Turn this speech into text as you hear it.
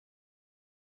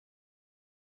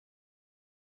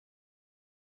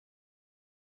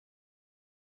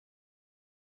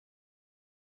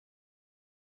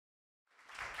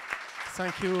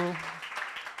Thank you.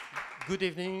 Good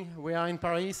evening. We are in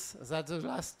Paris. That's the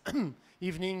last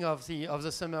evening of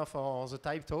the summer for the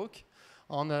Type Talk.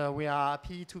 And we are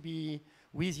happy to be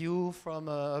with you from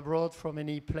abroad, from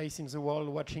any place in the world,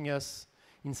 watching us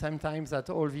in same times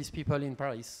that all these people in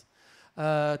Paris.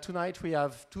 Tonight we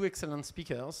have two excellent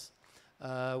speakers.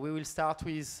 We will start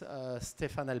with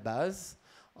Stéphane Elbaz,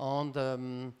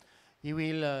 and he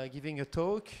will giving a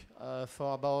talk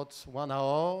for about 1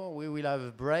 hour. We will have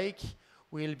a break.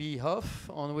 We'll be off,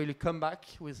 and we'll come back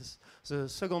with the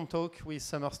second talk with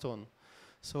Summerstone.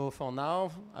 So for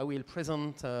now, I will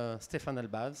present Stéphane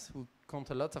Elbaz, who count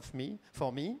a lot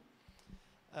for me.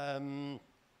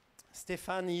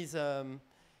 Stéphane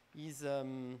is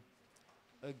a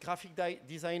graphic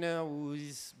designer who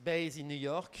is based in New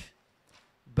York.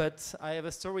 But I have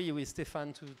a story with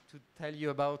Stéphane to tell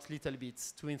you about little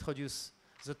bits, to introduce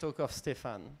the talk of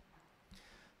Stéphane.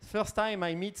 First time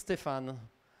I meet Stéphane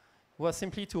was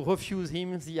simply to refuse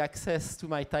him the access to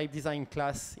my type design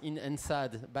class in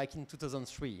NSAD back in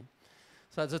 2003.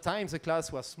 So at the time, the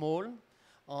class was small,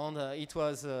 and it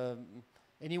was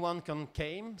anyone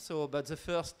came. So, but the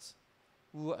first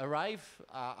who arrived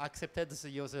accepted,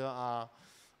 the other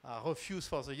refused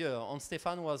for the year. And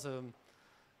Stéphane was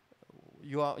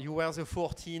you were the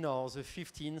 14 or the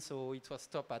 15, so it was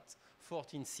stopped at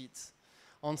 14 seats.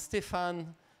 And Stéphane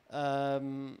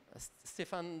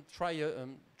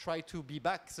tried to be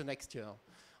back the next year,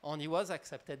 and he was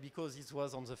accepted because it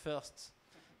was on the first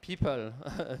people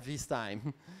this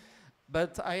time.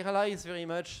 But I realized very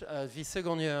much the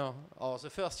second year, or the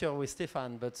first year with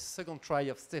Stéphane, but second try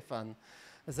of Stéphane,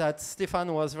 that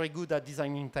Stéphane was very good at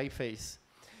designing typeface.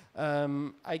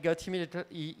 He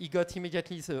got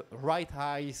immediately the right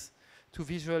eyes to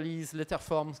visualize letter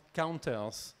form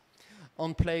counters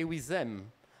and play with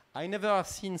them. I never have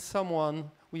seen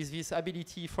someone with this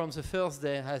ability from the first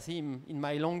day as him in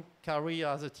my long career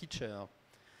as a teacher.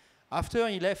 After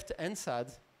he left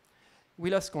NSAD, we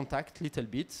lost contact a little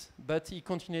bit, but he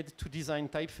continued to design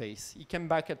typeface. He came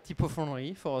back at TPO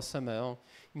Fournier for a summer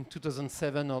in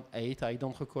 2007 or 2008, I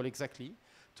don't recall exactly,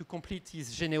 to complete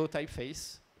his Geneo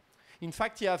typeface. In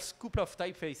fact, he has a couple of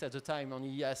typeface at the time, and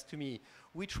he asked to me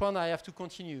which one I have to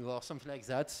continue or something like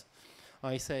that.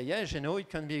 I say, yeah, Geneo, it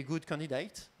can be a good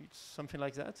candidate. It's something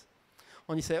like that.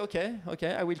 And he said, okay,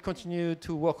 I will continue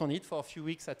to work on it for a few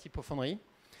weeks at TPO Fournier.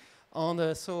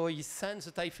 And so he sent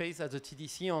the typeface at the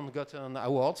TDC and got an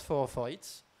award for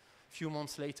it a few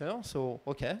months later. So,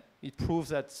 okay, it proves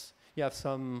that he has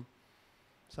some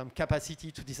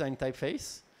capacity to design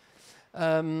typeface.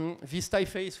 This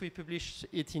typeface, we published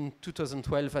it in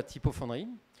 2012 at TPO Fournier.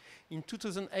 In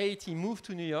 2008, he moved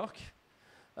to New York.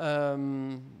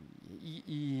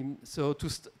 So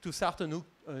to start a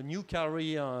new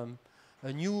career,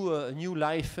 a new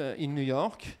life in New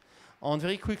York. And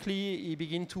very quickly, he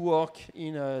began to work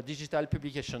in a digital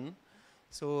publication.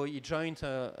 So he joined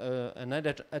an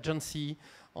agency,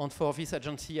 and for this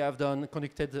agency, I've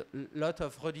conducted a lot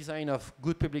of redesign of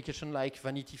good publication like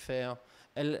Vanity Fair,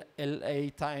 LA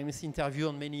Times, Interview,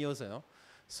 and many others.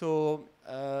 So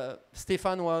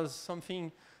Stéphane was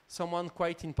someone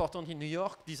quite important in New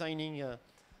York, designing a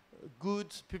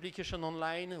good publication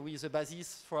online with a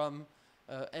basis from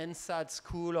NSAD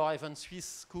school or even Swiss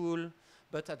school,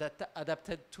 but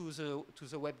adapted to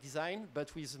the web design,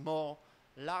 but with more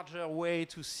larger way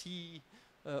to see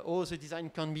how the design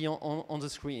can be on the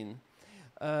screen.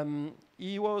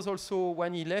 He was also,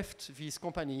 when he left this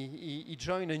company, he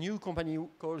joined a new company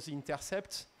called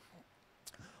Intercept.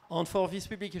 And for this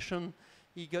publication,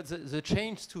 he got the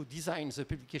chance to design the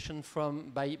publication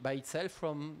by itself,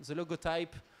 from the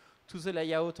logotype to the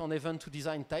layout, and even to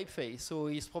design typeface. So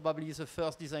he's probably the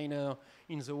first designer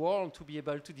in the world to be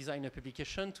able to design a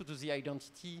publication, to do the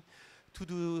identity,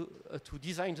 to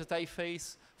design the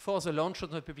typeface for the launch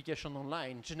of the publication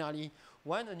online. Generally,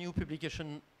 when a new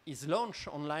publication is launched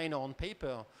online or on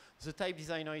paper, the type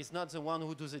designer is not the one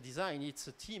who does the design, it's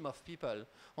a team of people.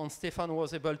 And Stéphane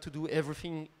was able to do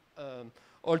everything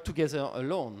all together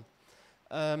alone.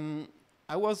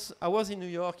 I was in New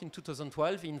York in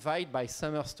 2012, invited by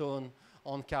Summerstone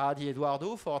and Cara Di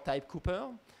Eduardo for Type Cooper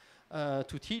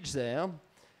to teach there.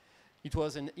 It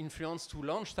was an influence to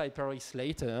launch TypeParis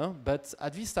later, but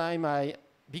at this time,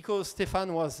 because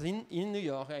Stéphane was in New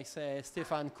York, I said,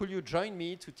 Stéphane, could you join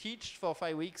me to teach for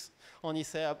 5 weeks? And he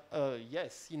said,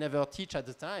 yes, he never teach at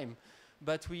the time,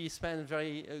 but we spent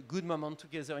very good moment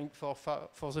together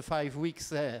for the 5 weeks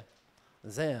there.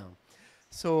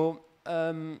 So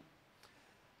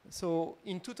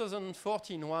in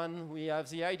 2014, we have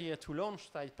the idea to launch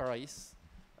TypeParis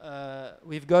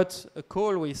we've got a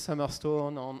call with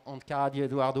Summerstone on Cara di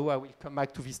Eduardo. I will come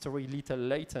back to this story a little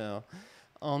later.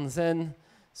 And then,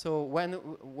 so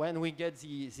when we get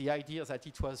the idea that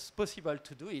it was possible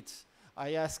to do it,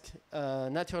 I asked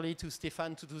naturally to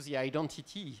Stéphane to do the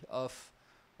identity of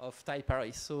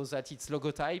TypeParis, so that it's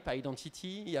logotype,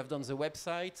 identity. He have done the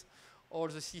website, all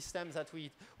the systems that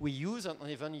we use, and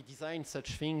even he designed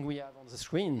such thing we have on the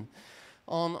screen.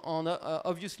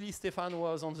 Obviously, Stéphane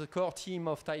was on the core team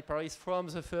of TypeParis from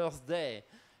the first day.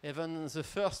 Even the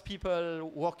first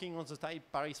people working on the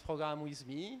TypeParis program with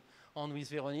me and with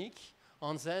Véronique,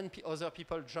 and then other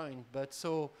people joined. But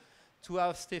so to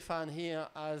have Stéphane here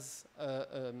as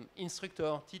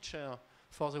instructor, teacher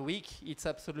for the week, it's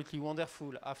absolutely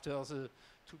wonderful after to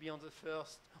be on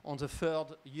the third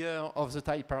year of the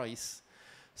TypeParis.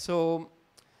 So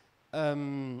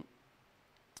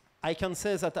I can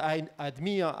say that I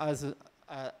admire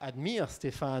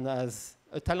Stéphane as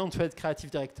a talented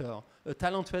creative director, a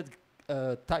talented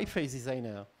typeface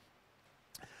designer.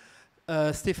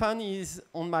 Stéphane is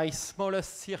on my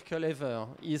smallest circle ever.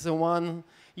 He's the one,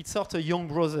 it's sort of young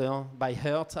brother by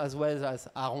heart, as well as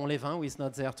Aaron Levin, who is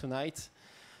not there tonight.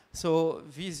 So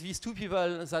these two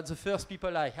people, that's the first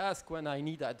people I ask when I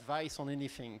need advice on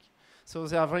anything. So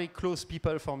they are very close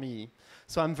people for me.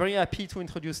 So I'm very happy to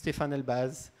introduce Stéphane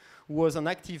Elbaz, who was an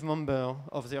active member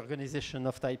of the organization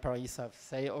of TypeParis, I've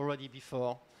said already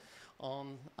before.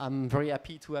 And I'm very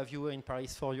happy to have you in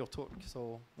Paris for your talk.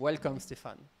 So welcome,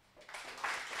 Stéphane.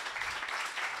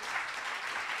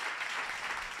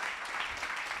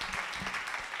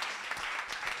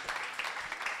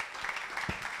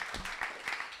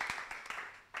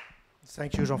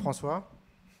 Thank you, Jean-François.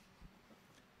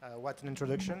 What an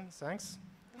introduction, thanks.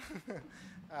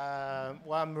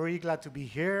 Well, I'm really glad to be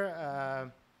here.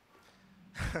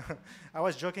 I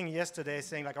was joking yesterday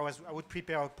saying like I would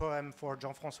prepare a poem for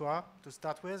Jean-François to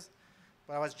start with,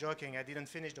 but I was joking, I didn't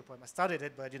finish the poem. I started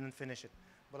it, but I didn't finish it.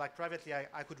 But like privately,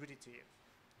 I could read it to you.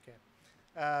 Okay.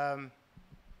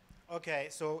 Okay,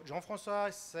 so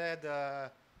Jean-François said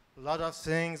a lot of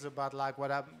things about like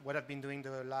what I've been doing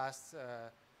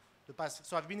the past.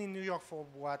 So I've been in New York for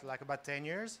what, like about 10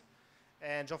 years,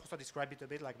 and Jean-François described it a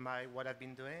bit, like what I've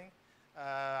been doing.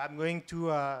 I'm going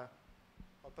to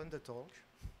open the talk,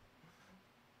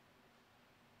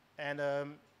 and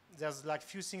there's like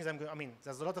few things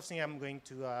there's a lot of things I'm going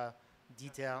to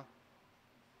detail.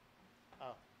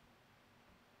 Oh,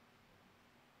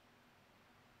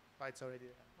 it's already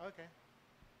there. Okay.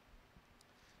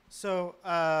 So,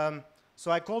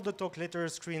 so I called the talk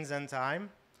Letters, Screens, and Time.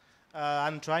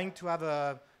 I'm trying to have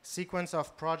a sequence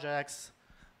of projects,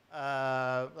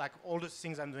 like all the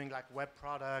things I'm doing, like web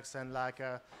products, and like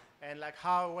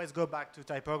how I always go back to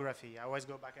typography. I always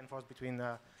go back and forth between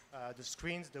the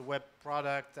screens, the web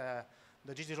product,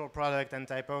 the digital product, and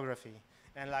typography.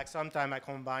 And like sometimes I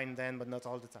combine them, but not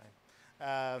all the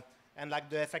time. And like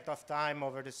the effect of time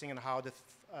over the thing, and how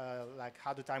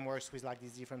the time works with like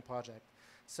these different projects.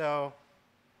 So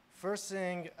first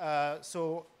thing,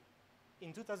 so.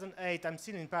 In 2008, I'm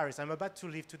still in Paris. I'm about to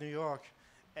leave to New York.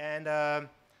 And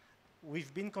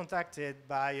we've been contacted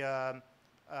by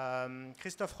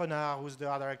Christophe Renard, who's the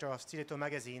art director of Stiletto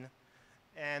magazine,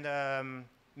 and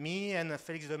me and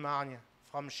Félix Demargne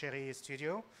from Chéri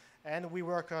Studio. And we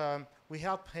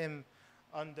help him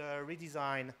on the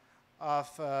redesign of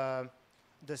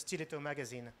the Stiletto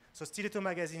magazine. So Stiletto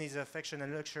magazine is a fashion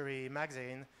and luxury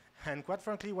magazine. And quite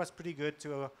frankly, it was pretty good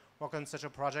to work on such a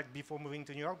project before moving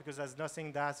to New York, because there's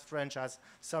nothing that French as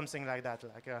something like that.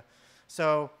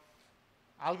 So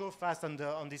I'll go fast on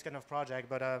this kind of project,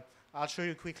 but I'll show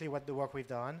you quickly what the work we've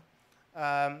done.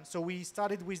 So we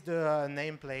started with the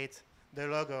nameplate, the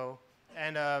logo,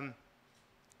 and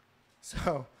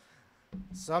so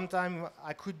sometimes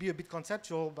I could be a bit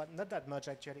conceptual, but not that much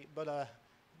actually. But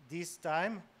this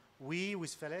time,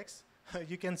 with Felix,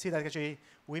 you can see that actually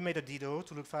we made a Dido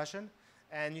to look fashion,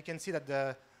 and you can see that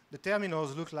the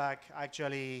terminals look like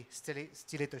actually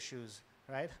stiletto shoes,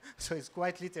 right? So it's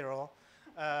quite literal.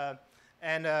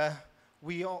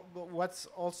 What's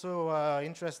also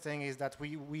interesting is that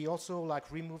we also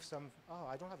like remove some, oh,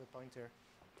 I don't have a pointer.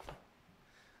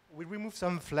 We remove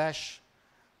some flesh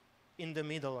in the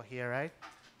middle here, right?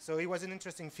 So it was an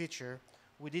interesting feature.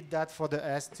 We did that for the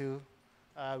S too.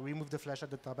 Remove the flesh at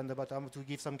the top and the bottom to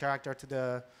give some character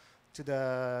to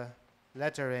the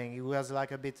lettering. It was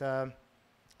like a bit,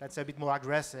 that's a bit more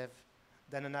aggressive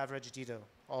than an average Dido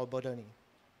or Bodoni.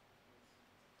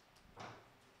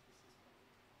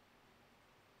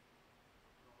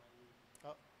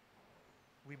 Oh,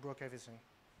 we broke everything.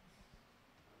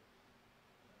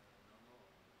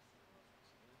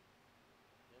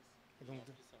 Donc,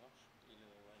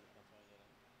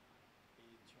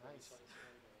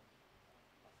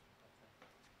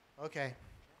 okay.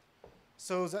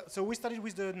 So we started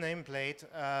with the nameplate,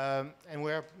 and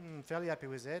we're fairly happy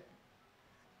with it.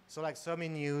 So like some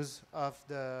in use of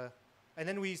the, and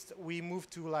then we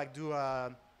moved to like do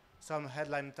some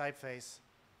headline typeface.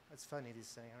 That's funny, this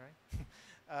thing,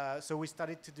 right? So we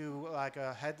started to do like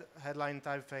a headline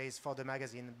typeface for the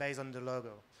magazine based on the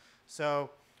logo. So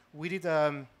we did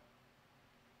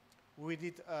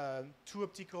two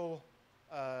optical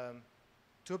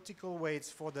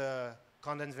weights for the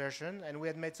condensed version, and we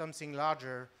had made something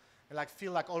larger and like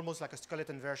feel like almost like a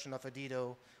skeleton version of a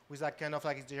Dido with like kind of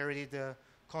like already the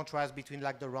contrast between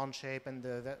like the round shape and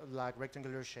the like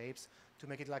rectangular shapes to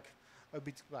make it like a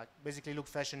bit like basically look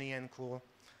fashiony and cool.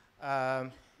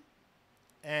 Well,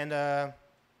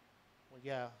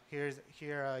 yeah,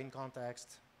 here in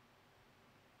context.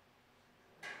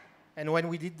 And when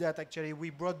we did that, actually, we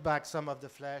brought back some of the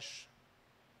flash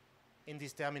in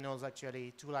these terminals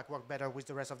actually to like work better with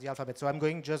the rest of the alphabet. So I'm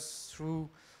going just through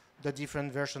the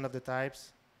different version of the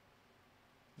types.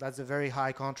 That's a very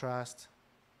high contrast.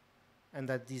 And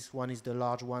that this one is the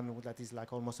large one that is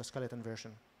like almost a skeleton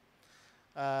version.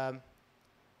 So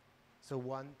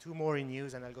two more in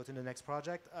use, and I'll go to the next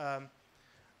project.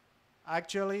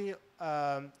 Actually,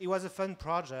 it was a fun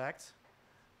project,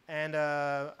 and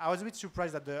I was a bit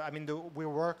surprised that we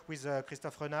work with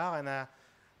Christophe Renard, and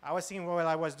I was thinking while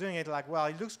I was doing it, like, well,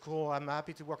 it looks cool. I'm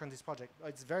happy to work on this project.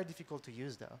 It's very difficult to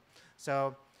use, though.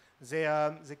 So they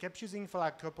kept using for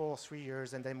like a couple, 3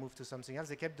 years, and then moved to something else.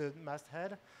 They kept the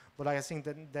masthead, but I think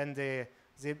then they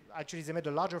made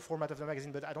a larger format of the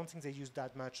magazine, but I don't think they used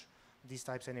that much these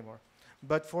types anymore.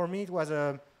 But for me, it was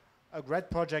a great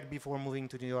project before moving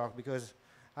to New York because,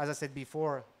 as I said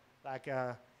before, like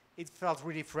it felt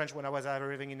really French when I was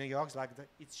arriving in New York. It's like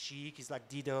it's chic, it's like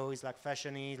Dido, it's like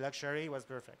fashiony, luxury. It was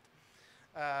perfect.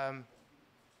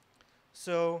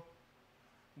 So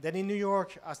then in New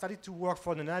York, I started to work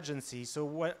for an agency. So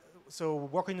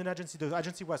working in an agency, the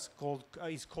agency is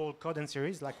called Code and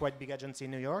Series, like quite big agency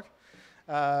in New York.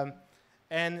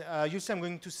 And usually I'm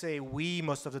going to say we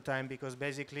most of the time because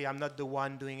basically I'm not the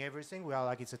one doing everything. We are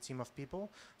like, it's a team of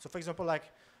people. So for example, like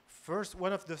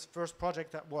one of the first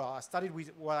projects that, well, I started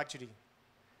with, well, actually,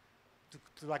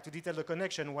 to detail the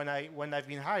connection, when I've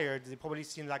been hired, they probably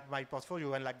seen like my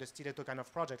portfolio and like the stiletto kind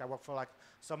of project. I work for like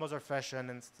some other fashion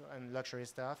and luxury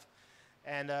stuff.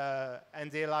 And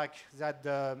they like that,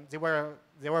 they were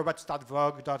about to start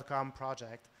Vogue.com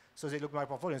project. So they looked at my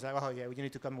portfolio and said, oh yeah, you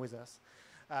need to come with us.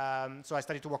 So I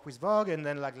started to work with Vogue, and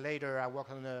then like later I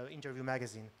worked on an interview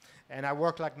magazine. And I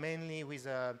worked like mainly with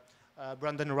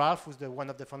Brandon Ralph, who's one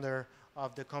of the founder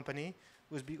of the company,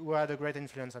 who had a great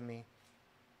influence on me.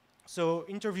 So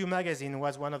Interview Magazine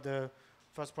was one of the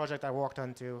first projects I worked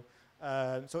on too.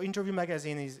 So Interview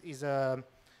Magazine is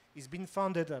been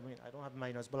founded, I mean, I don't have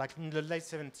my notes, but like in the late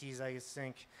 70s, I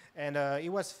think. And it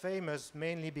was famous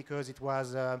mainly because it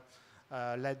was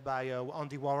led by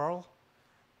Andy Warhol.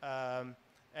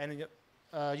 And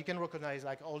you can recognize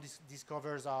like all these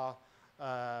covers are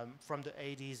from the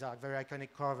 80s, are very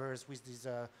iconic covers with these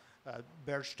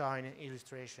Bernstein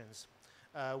illustrations.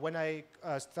 When I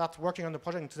started working on the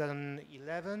project in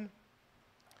 2011,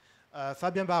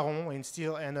 Fabien Baron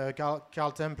and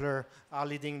Carl Templer are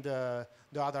leading the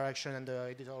art direction and the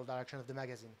editorial direction of the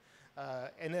magazine.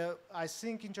 And I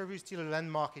think Interview is still a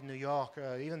landmark in New York,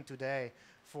 even today,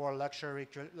 for luxury,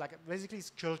 like basically it's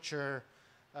culture,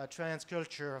 trans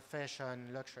culture,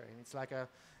 fashion, luxury. And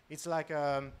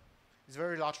it's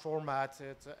very large format,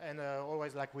 and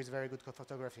always like with very good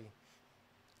photography.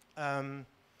 Fabien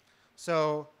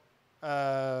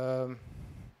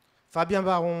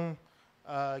Baron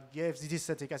gave this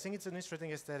aesthetic. I think it's an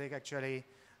interesting aesthetic, actually.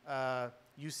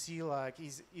 You see, like,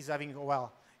 he's having,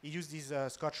 well, he used this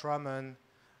Scotch Roman.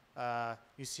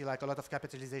 You see, like, a lot of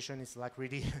capitalization. It's, like,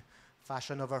 really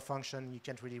fashion over function. You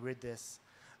can't really read this.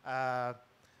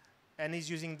 And he's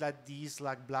using these,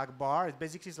 like, black bar. It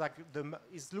basically is like,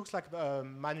 it looks like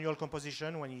manual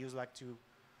composition when you use, like, to,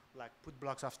 like, put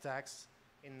blocks of text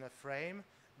in a frame.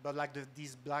 But, like,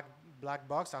 these black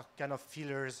box are kind of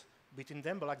fillers between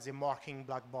them, but like they're marking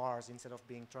black bars instead of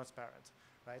being transparent,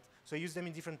 right? So I use them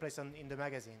in different places in the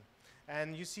magazine.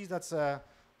 And you see that's, so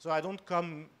I don't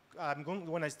come,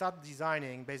 when I start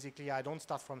designing, basically I don't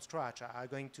start from scratch. I'm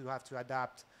going to have to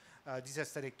adapt this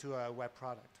aesthetic to a web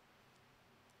product.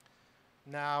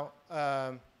 Now,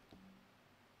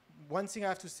 one thing I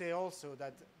have to say also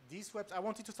that I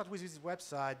wanted to start with this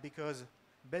website because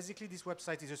basically this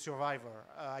website is a survivor.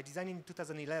 I designed it in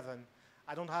 2011.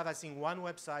 I don't have, I think, one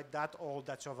website that old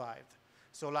that survived.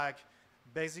 So like,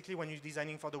 basically when you're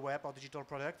designing for the web or digital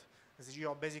product,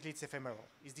 basically it's ephemeral.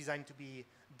 It's designed to be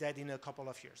dead in a couple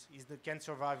of years. It can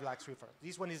survive like 3 or 4.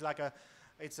 This one is like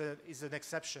it's an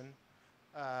exception,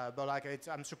 but like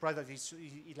I'm surprised that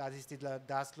it lasted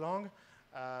that long.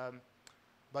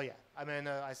 But yeah, I mean,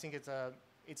 I think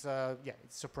it's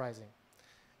surprising.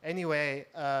 Anyway,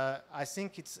 I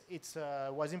think it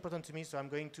was important to me, so I'm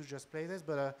going to just play this.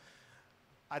 But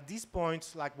at this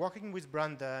point, like working with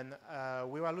Brandon,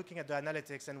 we were looking at the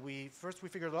analytics, and we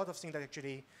figured a lot of things that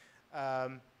actually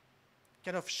kind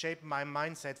of shaped my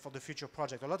mindset for the future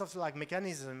project. A lot of like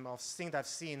mechanism of things I've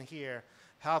seen here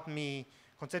helped me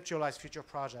conceptualize future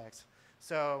projects.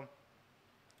 So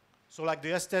like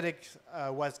the aesthetic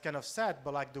was kind of set,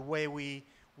 but like the way we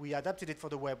adapted it for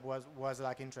the web was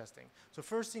like interesting. So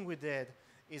first thing we did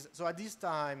is, so at this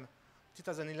time,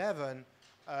 2011,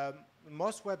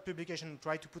 most web publications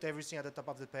try to put everything at the top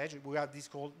of the page. We have this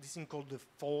thing called the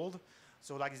fold.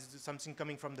 So like it's something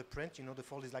coming from the print. You know, the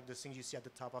fold is like the thing you see at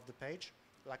the top of the page.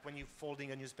 Like when you're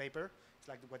folding a newspaper, it's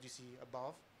like what you see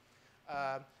above.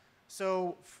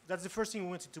 So that's the first thing we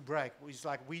wanted to break. It's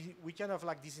like we kind of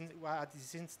like had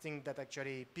this instinct that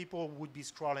actually people would be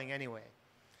scrolling anyway.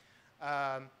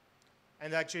 And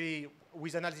actually,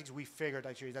 with analytics, we figured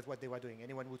actually that's what they were doing.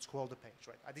 Anyone would scroll the page,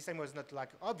 right? At this time, it was not like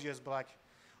obvious, but like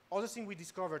other thing we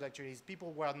discovered actually is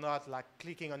people were not like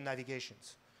clicking on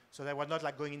navigations. So they were not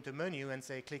like going into menu and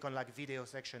say click on like video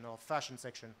section or fashion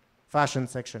section. Fashion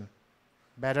section.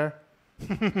 Better?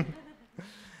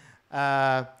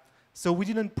 So we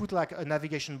didn't put like a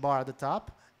navigation bar at the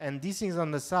top, and these things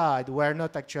on the side were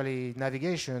not actually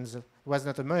navigations. It was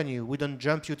not a menu. We don't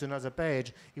jump you to another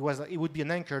page. It would be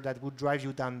an anchor that would drive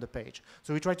you down the page.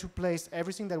 So we tried to place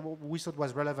everything that we thought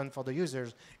was relevant for the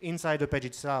users inside the page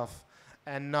itself,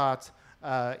 and not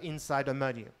inside a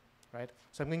menu, right?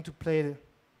 So I'm going to play.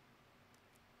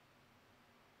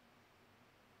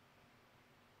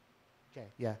 Okay,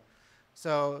 yeah.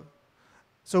 So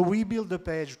we built the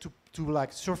page to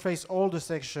like surface all the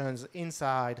sections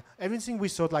inside. Everything we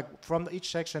thought like from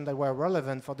each section that were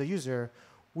relevant for the user,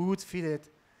 we would fit it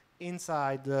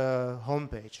inside the home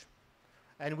page.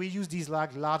 And we use these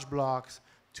like large blocks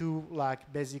to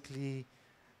like basically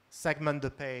segment the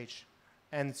page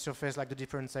and surface like the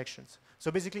different sections.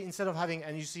 So basically instead of having,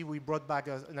 and you see we brought back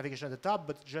a navigation at the top,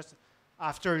 but just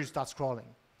after you start scrolling.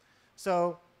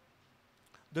 So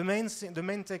the main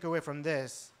takeaway from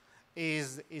this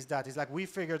is like we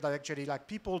figured that actually like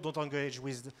people don't engage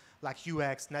with like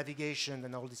UX, navigation,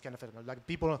 and all this kind of thing. Like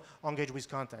people engage with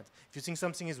content. If you think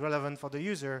something is relevant for the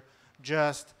user,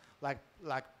 just like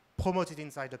promote it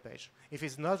inside the page. If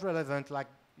it's not relevant, like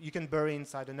you can bury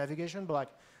inside the navigation, but like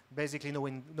basically know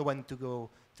when to go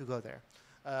there.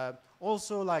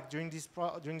 Also, like during this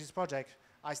project,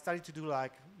 I started to do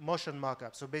like motion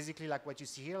mockup. So basically, like what you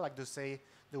see here, like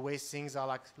the way things are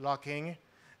like locking,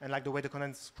 and like the way the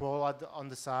content scroll on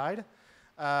the side.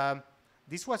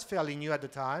 This was fairly new at the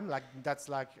time. Like that's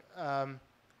like,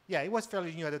 yeah, it was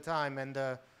fairly new at the time, and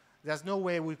there's no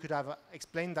way we could have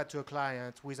explained that to a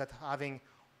client without having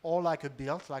or like a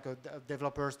build, like a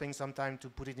developer spending some time to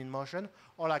put it in motion,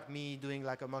 or like me doing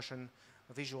like a motion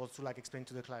visuals to like explain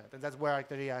to the client. And that's where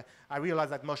actually I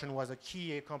realized that motion was a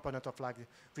key component of like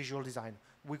visual design.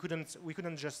 We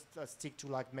couldn't just stick to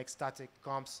like make static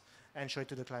comps and show it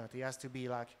to the client. It has to be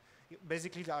like,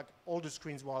 basically like all the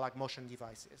screens were like motion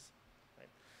devices.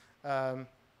 Right?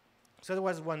 So there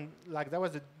was one, like that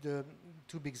was the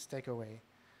two big takeaway.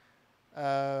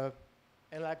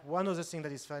 And like one other thing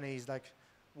that is funny is like,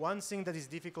 one thing that is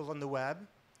difficult on the web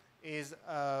is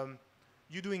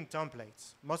you're doing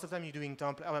templates. Most of the time you're doing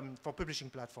templates, for publishing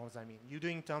platforms, I mean. You're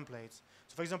doing templates.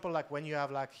 So for example, like when you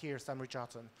have like here, Sam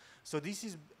Richardson. So this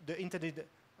is the intended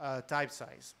type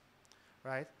size,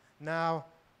 right? Now,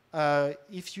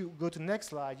 if you go to the next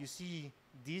slide, you see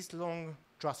this long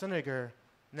Schwarzenegger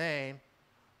name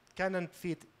cannot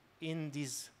fit in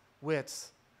these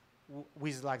widths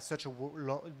with like such a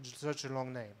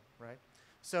long name, right?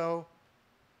 So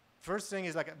first thing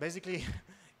is like basically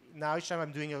now each time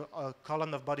I'm doing a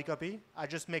column of body copy, I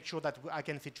just make sure that I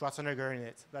can fit Schwarzenegger in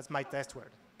it. That's my test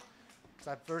word.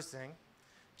 That's the first thing.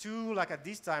 Two, like at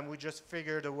this time, we just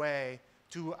figured a way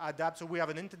to adapt. So we have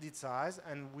an intended size,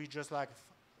 and we just like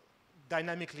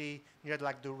dynamically get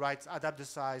like the right, adapt the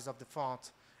size of the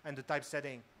font and the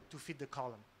typesetting to fit the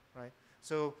column, right?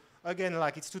 So again,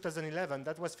 like it's 2011,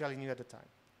 that was fairly new at the time,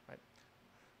 right?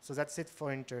 So that's it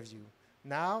for interview.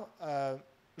 Now,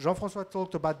 Jean-François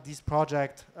talked about this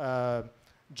project,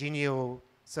 Geneo,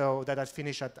 so that I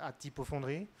finished at TypeParis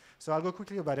Fournier. So I'll go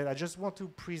quickly about it. I just want to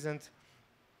present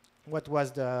what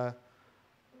was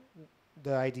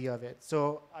the idea of it.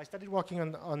 So I started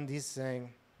working on this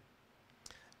thing.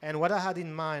 And what I had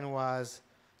in mind was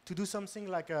to do something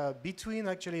like between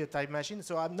actually a type machine.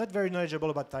 So I'm not very knowledgeable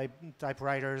about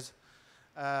typewriters.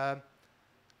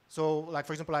 So like,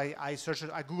 for example, I searched,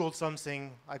 I Googled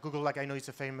something. I Googled, like, I know it's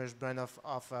a famous brand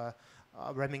of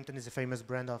Remington is a famous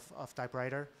brand of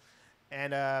typewriter.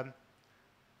 And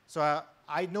so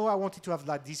I know I wanted to have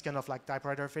like this kind of like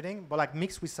typewriter fitting, but like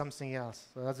mixed with something else.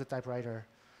 So that's the typewriter.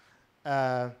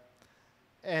 And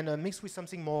mixed with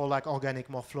something more like organic,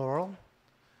 more floral.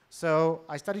 So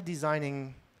I started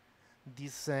designing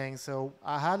these things. So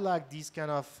I had like this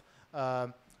kind of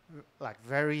like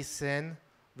very thin,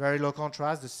 very low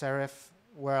contrast. The serif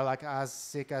were like as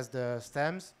thick as the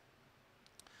stems.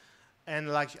 And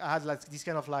like I had like this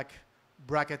kind of like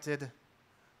bracketed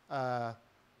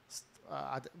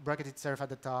bracketed serif at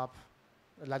the top.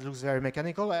 That looks very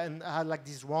mechanical. And I had like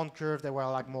these round curves that were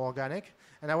like more organic.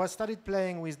 And I started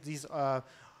playing with these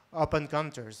open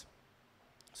counters.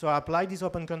 So I applied these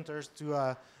open counters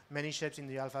to many shapes in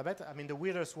the alphabet. I mean, the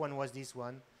weirdest one was this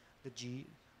one. The G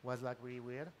was like really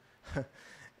weird.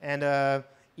 And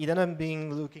it ended up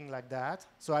looking like that.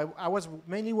 So I was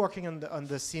mainly working on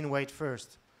the scene weight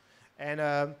first.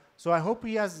 And so I hope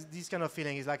he has this kind of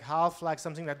feeling. It's like half like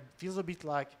something that feels a bit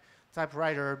like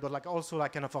typewriter, but like also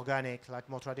like kind of organic, like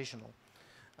more traditional.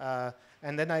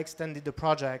 And then I extended the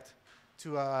project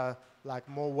to like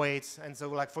more weights. And so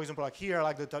like, for example, like here,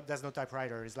 like there's no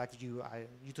typewriter. It's like you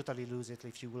totally lose it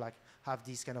if you like have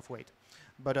this kind of weight.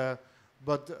 But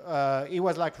it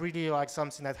was like really like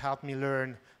something that helped me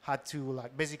learn how to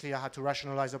like, basically I had to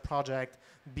rationalize a project,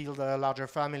 build a larger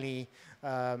family.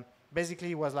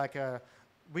 Basically it was like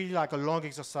really like a long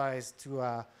exercise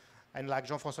to, and like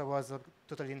Jean-François was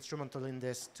totally instrumental in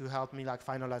this to help me like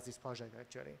finalize this project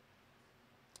actually.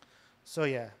 So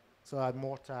yeah, so I had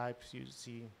more types, you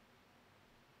see.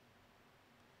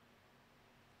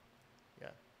 Yeah,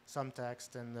 some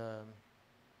text and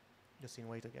just in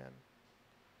weight again.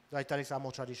 The italics are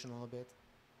more traditional a bit,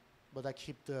 but I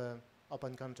keep the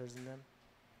open counters in them.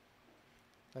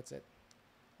 That's it.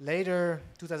 Later,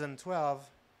 2012,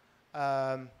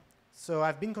 so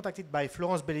I've been contacted by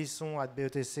Florence Bellisson at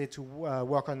BETC to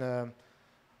work on a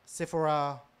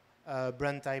Sephora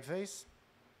brand typeface.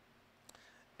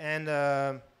 And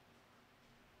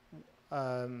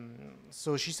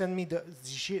so she sent me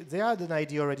they had an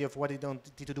idea already of what they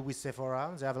wanted to do with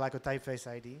Sephora. They have like a typeface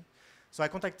ID. So I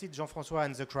contacted Jean-François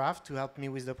and The Craft to help me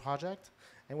with the project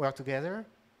and work together.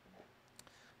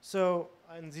 So,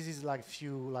 and this is like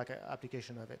few like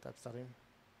application of it I'm starting.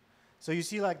 So you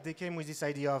see like they came with this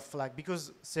idea of like,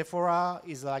 because Sephora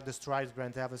is like the Stripes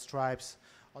brand, they have the stripes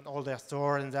on all their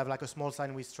store and they have like a small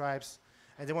sign with stripes.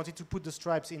 And they wanted to put the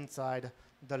stripes inside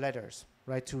the letters,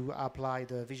 right, to apply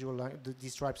the visual, the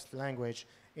stripes language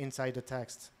inside the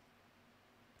text.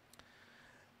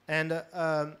 And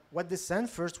what they sent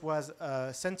first was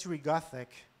Century Gothic.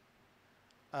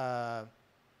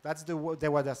 That's they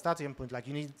were their starting point. Like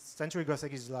you need Century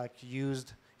Gothic is like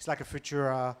used. It's like a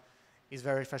Futura. It's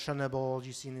very fashionable.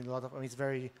 You see in a lot of. I mean, it's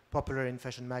very popular in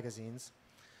fashion magazines.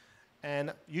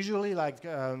 And usually, like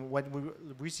when we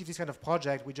receive this kind of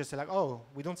project, we just say like, oh,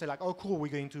 we don't say like, oh, cool,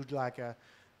 we're going to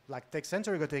like take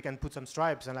Century Gothic and put some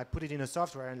stripes and like put it in a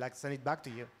software and like send it back to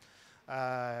you.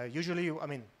 Usually, I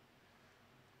mean.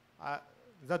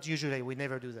 Not usually, we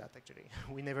never do that actually.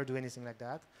 We never do anything like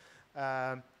that.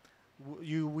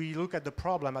 We look at the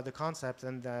problem, at the concept,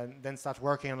 and then start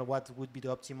working on what would be the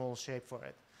optimal shape for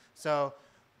it. So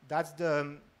that's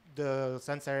the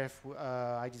sans serif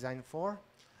I designed for.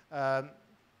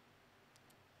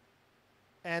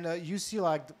 And you see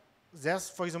like, there's,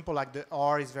 for example, like the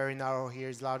R is very narrow here,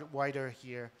 is wider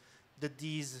here. The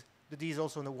D is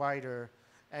also wider.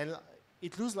 And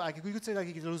it loses like, we could say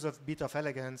like it loses a bit of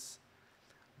elegance,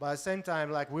 but at the same time,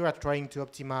 like we were trying to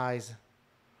optimize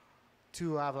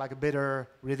to have like a better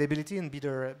readability and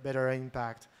better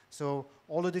impact. So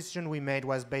all the decision we made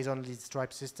was based on this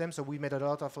stripe system. So we made a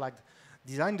lot of like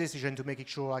design decision to make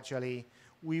sure actually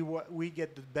we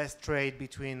get the best trade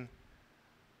between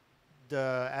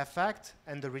the effect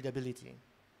and the readability.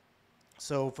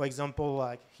 So for example,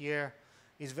 like here,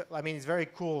 I mean, it's very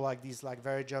cool, like this like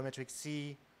very geometric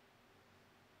C,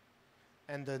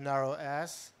 and the narrow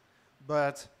S,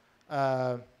 but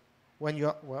when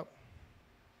you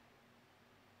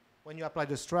apply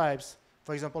the stripes,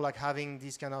 for example, like having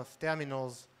these kind of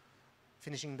terminals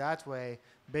finishing that way,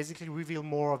 basically reveal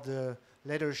more of the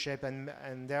letter shape and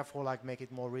therefore like make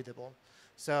it more readable.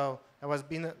 So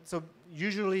so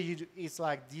usually it's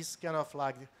like this kind of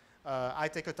like I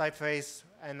take a typeface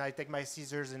and I take my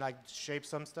scissors and like shape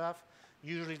some stuff.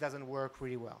 usually doesn't work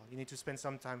really well. You need to spend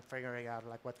some time figuring out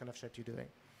like what kind of shape you're doing.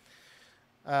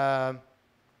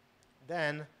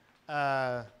 Then,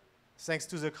 thanks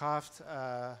to the craft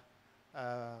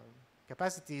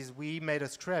capacities, we made a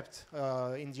script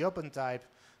in the OpenType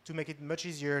to make it much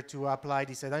easier to apply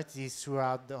these identities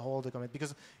throughout the whole document.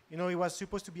 Because, you know, it was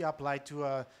supposed to be applied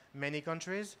to many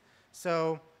countries.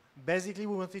 So basically,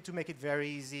 we wanted to make it very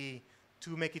easy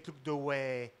to make it look the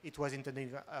way it was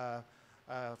intended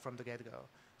from the get-go.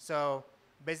 So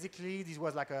basically, this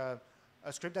was like a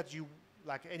script that you,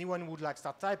 like anyone would like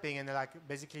start typing and like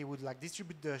basically would like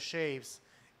distribute the shapes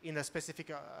in a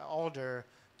specific order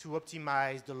to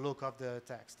optimize the look of the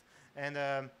text. And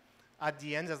at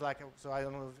the end, there's like, so I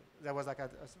don't know if there was like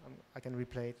I can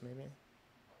replay it maybe.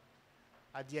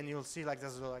 At the end, you'll see like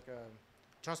there's like a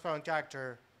transparent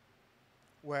character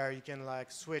where you can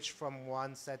like switch from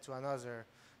one set to another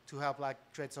to help like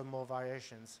create some more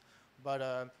variations.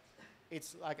 But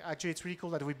it's like, actually it's really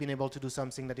cool that we've been able to do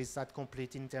something that is that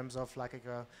complete in terms of like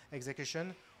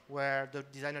execution, where the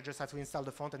designer just has to install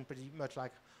the font and pretty much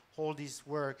like hold this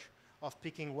work of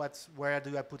picking where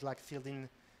do I put like filled in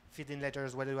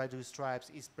letters, where do I do stripes,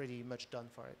 is pretty much done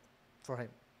for him.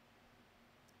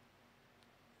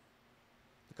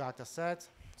 The character set.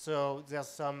 So there's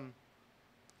some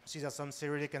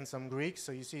Cyrillic and some Greek.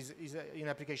 So you see is in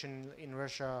application in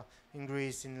Russia, in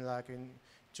Greece, in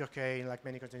Turkey, in like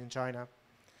many countries in China.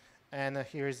 And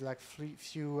here is like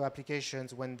few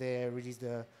applications when they release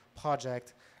the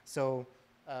project. So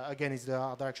again, it's the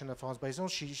art direction of France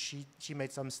Parisians. She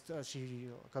made some, she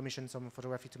commissioned some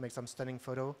photography to make some stunning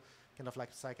photo, kind of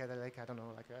like psychedelic, I don't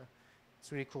know, like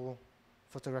it's really cool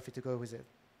photography to go with it.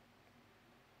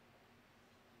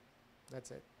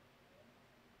 That's it.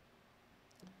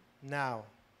 Now,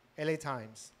 LA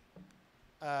Times.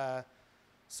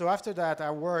 So after that,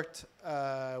 I worked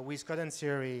with Code and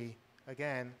Theory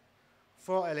again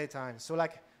for LA Times. So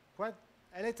like,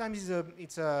 LA Times is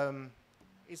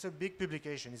it's a big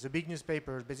publication. It's a big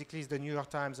newspaper. Basically, it's the New York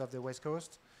Times of the West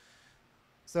Coast.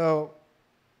 So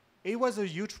it was a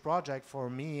huge project for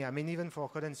me. I mean, even for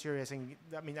Code and Theory,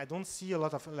 I don't see a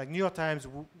lot of, like, New York Times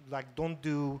don't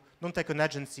take an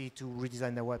agency to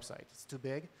redesign their website. It's too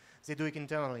big. They do it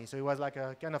internally. So it was like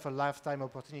a kind of a lifetime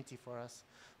opportunity for us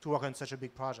to work on such a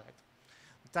big project.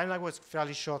 The timeline was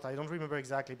fairly short. I don't remember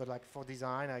exactly, but like for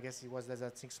design, I guess it was less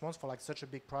than 6 months for like such a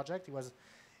big project.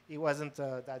 It wasn't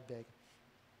that big.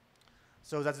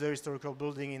 So that's the historical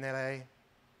building in LA.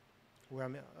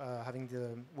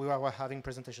 We are having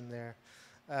presentation there.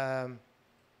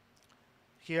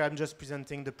 Here I'm just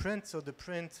presenting the print. So the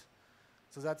print,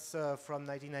 so that's from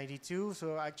 1992.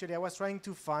 So actually I was trying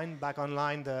to find back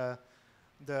online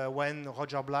when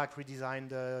Roger Black redesigned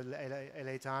the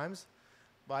LA Times.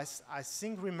 But I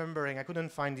think remembering, I couldn't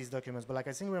find these documents, but like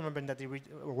I think remembering that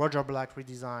Roger Black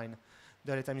redesigned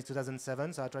the LA Times in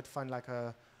 2007. So I tried to find like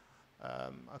a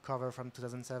cover from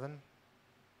 2007.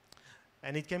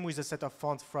 And it came with a set of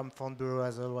fonts from Font Bureau,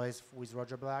 as always, with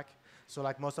Roger Black. So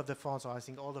like most of the fonts, or I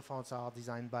think all the fonts are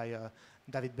designed by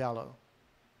David Berlow.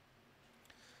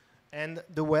 And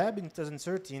the web in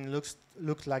 2013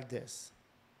 looked like this,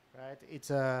 right?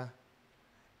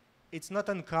 It's not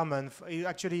uncommon.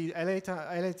 Actually, LA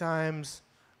Times,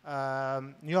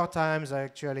 New York Times,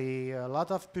 actually, a lot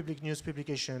of public news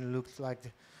publication looked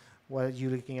like what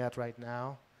you're looking at right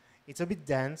now. It's a bit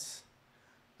dense.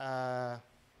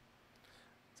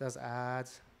 There's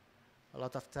ads, a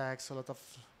lot of text, a lot of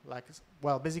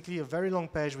basically a very long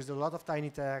page with a lot of tiny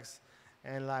text,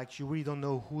 and like you really don't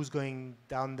know who's going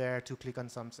down there to click on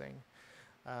something.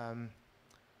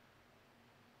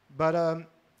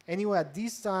 Anyway, at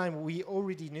this time we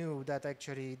already knew that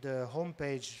actually the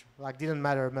homepage didn't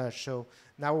matter much. So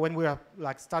now when we are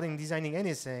starting designing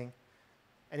anything,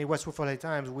 and it was true for LA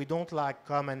Times, we don't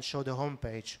come and show the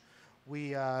homepage.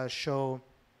 We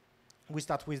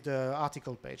start with the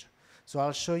article page. So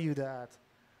I'll show you that.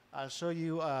 I'll show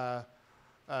you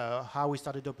how we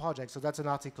started the project. So that's an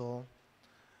article.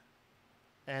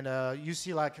 And you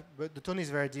see the tone is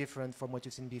very different from what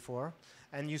you've seen before.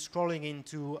 And you're scrolling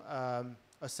into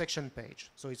a section page.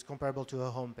 So it's comparable to a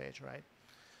home page, right?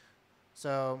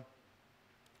 So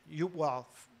you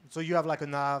have like a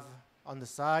nav on the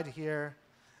side here.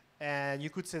 And you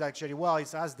could say actually, well,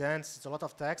 it's as dense, it's a lot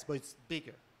of text, but it's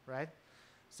bigger, right?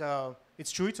 So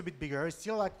it's true, it's a bit bigger. It's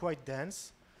still quite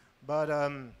dense, but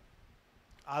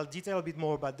I'll detail a bit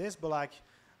more about this. But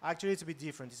actually, it's a bit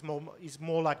different. It's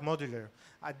more like modular.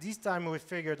 At this time, we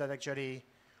figured that actually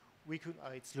we could.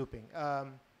 It's looping.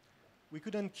 We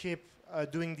couldn't keep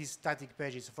doing these static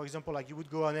pages. So for example, you would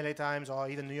go on LA Times or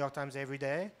even New York Times every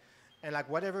day, and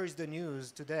whatever is the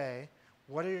news today,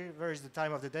 whatever is the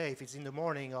time of the day, if it's in the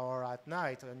morning or at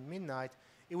night or midnight,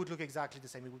 it would look exactly the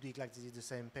same. It would be like the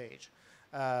same page.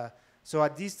 So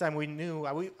at this time we knew,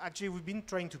 we've been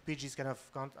trying to pitch this kind of,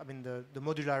 the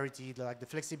modularity, the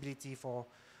flexibility for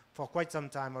quite some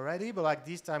time already, but like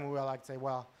this time we were like, say,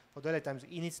 well, for the other times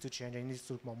it needs to change and it needs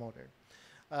to look more modern.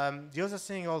 The other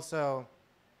thing also,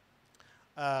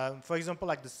 for example,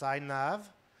 like the side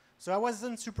nav. So I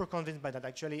wasn't super convinced by that,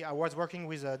 actually. I was working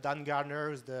with Dan Gardner,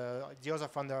 who's the other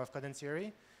founder of Code and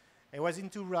Theory. I was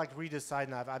into like read the side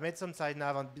nav. I made some side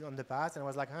nav on the past, and I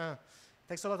was like, it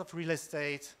takes a lot of real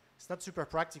estate. It's not super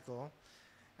practical.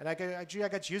 And I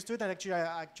got used to it, and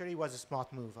actually it was a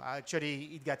smart move.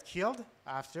 It got killed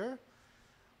after,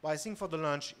 but I think for the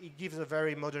launch, it gives a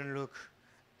very modern look,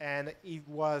 and it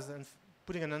was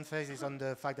putting an emphasis on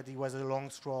the fact that it was a long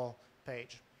scroll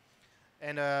page.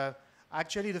 And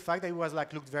actually, the fact that it was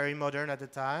looked very modern at the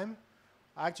time,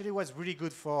 actually was really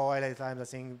good for LA Times, I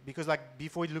think, because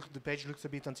before the page looks a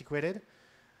bit antiquated.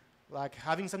 Like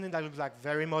having something that looks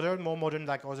very modern, more modern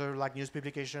like other news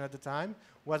publication at the time,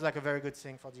 was a very good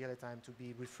thing for the LA Times to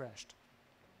be refreshed.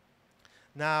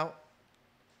 Now,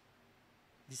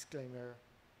 disclaimer.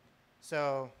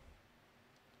 So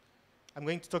I'm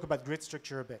going to talk about grid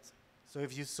structure a bit. So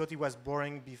if you thought it was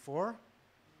boring before,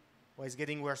 well, it's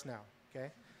getting worse now.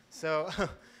 Okay, so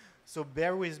so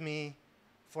bear with me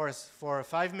for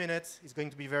 5 minutes. It's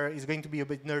going to be a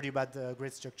bit nerdy about the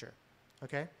grid structure.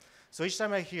 Okay. So each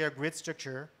time I hear grid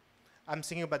structure, I'm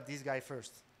thinking about this guy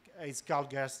first. It's Carl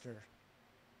Gerstner.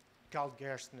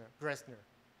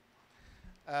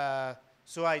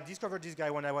 So I discovered this guy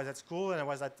when I was at school, and I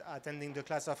was attending the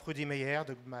class of Rudy Meyer,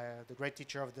 the great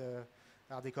teacher of the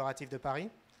Art Décoratif de Paris.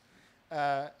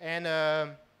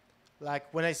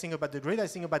 When I think about the grid, I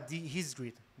think about his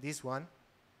grid, this one.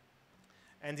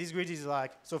 And this grid is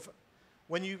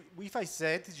if I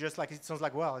say it, it's just it sounds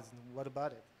like, well, what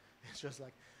about it? It's just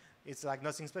it's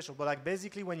nothing special. But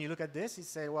basically, when you look at this, you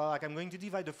say, well, I'm going to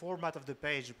divide the format of the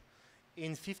page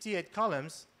in 58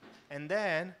 columns, and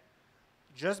then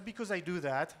just because I do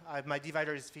that, my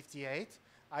divider is 58,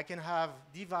 I can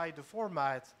divide the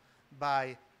format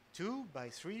by 2, by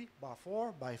 3, by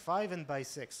 4, by 5, and by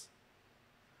 6.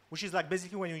 Which is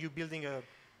basically when you're building a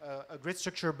grid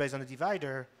structure based on a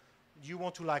divider, you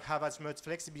want to have as much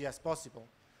flexibility as possible.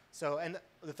 So, and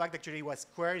the fact actually it was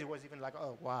square, it was even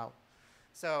oh, wow.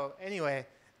 So anyway,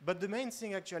 but the main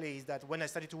thing actually is that when I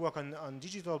started to work on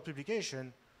digital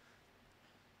publication,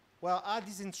 well, I had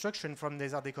this instruction from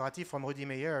Les Arts Décoratifs, from Rudy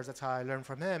Meyer, that's how I learned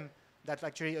from him, that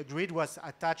actually a grid was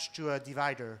attached to a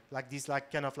divider, this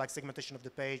kind of segmentation of the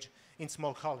page in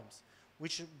small columns,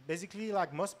 which basically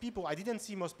most people, I didn't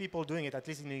see most people doing it, at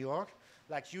least in New York,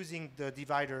 using the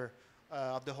divider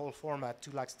of the whole format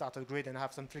to start a grid and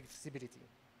have some flexibility.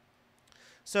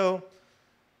 So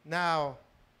now,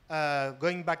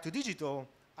 going back to digital,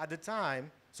 at the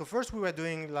time, so first we were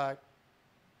doing a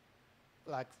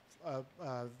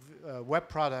web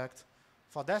product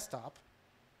for desktop,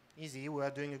 easy. We were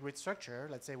doing a grid structure.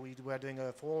 Let's say we were doing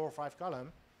a 4 or 5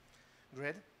 column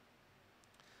grid.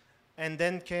 And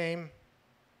then came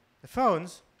the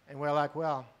phones, and we're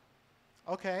well,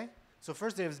 okay. So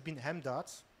first there's been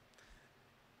M-dots,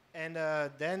 and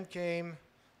then came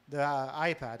the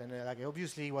iPad, and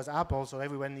obviously it was Apple, so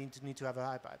everyone need to have an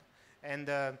iPad. And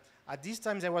at this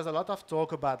time there was a lot of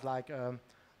talk about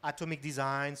atomic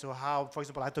design. So how, for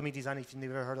example, atomic design, if you've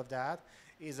never heard of that,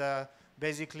 is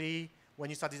basically when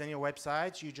you start designing your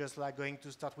website, you just going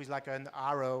to start with an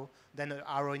arrow, then an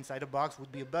arrow inside a box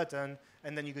would be a button,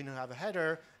 and then you're going to have a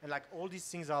header, and all these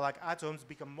things are atoms,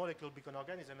 become molecule, become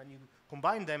organism, and you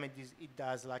combine them, and it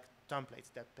does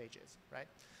templates, that pages, right?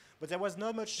 But there was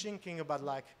not much thinking about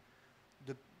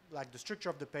the structure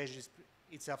of the page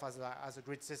itself as a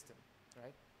grid system,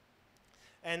 right?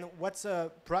 And what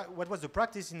was the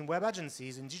practice in web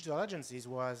agencies, in digital agencies,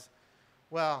 was,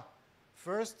 well,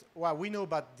 first, well, we know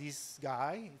about this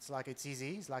guy. It's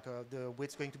easy. It's the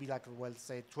width's going to be well,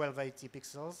 say 1280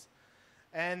 pixels,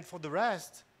 and for the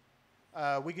rest,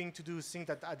 we're going to do things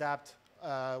that adapt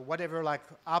whatever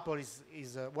Apple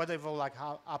is whatever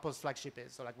how Apple's flagship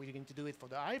is. So we're going to do it for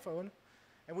the iPhone,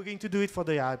 and we're going to do it for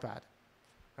the iPad,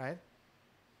 right?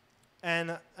 And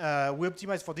we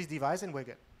optimize for this device, and we're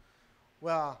good.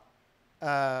 Well,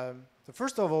 so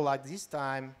first of all, this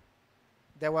time,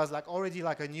 there was already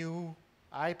a new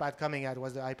iPad coming out.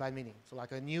 Was the iPad Mini, so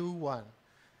a new one.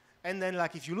 And then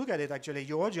if you look at it, actually,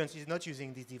 your audience is not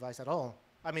using this device at all.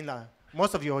 I mean,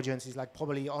 most of your audience is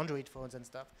probably Android phones and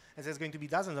stuff, and there's going to be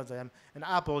dozens of them. And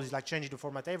Apple is changing the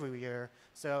format every year.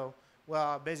 So,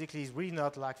 well, basically, it's really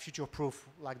not future-proof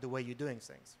the way you're doing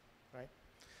things, right?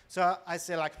 So I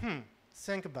say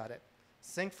think about it.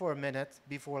 Think for a minute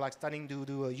before like starting to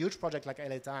do a huge project like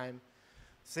LA Time.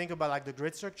 Think about like the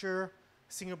grid structure.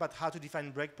 Think about how to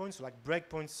define breakpoints, so like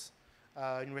breakpoints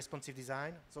in responsive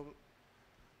design. So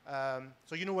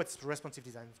you know what's responsive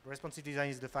design? Responsive design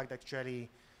is the fact that actually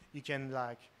you can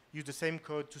like use the same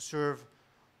code to serve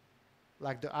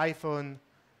like the iPhone,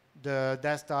 the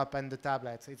desktop, and the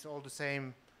tablet. It's all the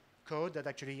same code that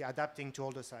actually adapting to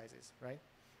all the sizes, right?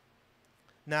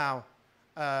 Now,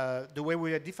 the way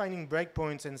we are defining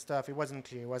breakpoints and stuff, it wasn't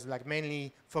clear. It was like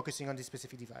mainly focusing on this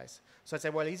specific device. So I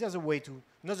said, well, is there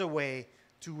another way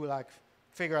to like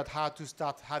figure out how to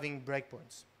start having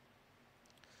breakpoints?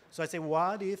 So I say,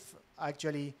 what if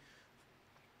actually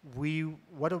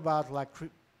what about like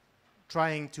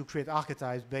trying to create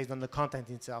archetypes based on the content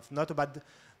itself,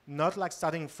 not like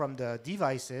starting from the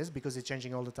devices because it's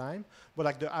changing all the time, but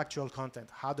like the actual content,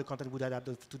 how the content would adapt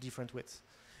to different widths.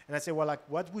 And I say, well, like,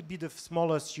 what would be the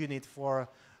smallest unit for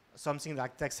something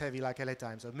like text-heavy like LA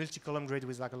Times, a multi-column grid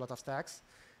with like a lot of stacks?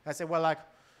 I say, well, like,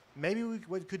 maybe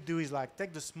what we could do is like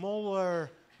take the smaller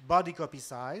body copy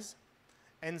size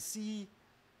and see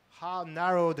how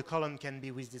narrow the column can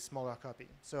be with this smaller copy.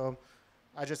 So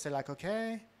I just say like,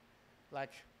 okay,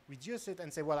 like reduce it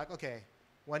and say, well, like, okay,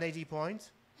 180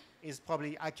 point is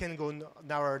probably, I can go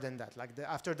narrower than that. Like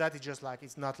after that, it's just like,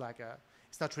 it's not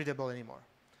readable anymore.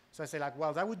 So I say like,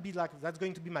 well, that would be like, that's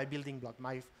going to be my building block,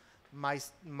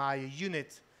 my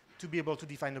unit to be able to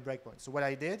define the breakpoint. So what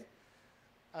I did,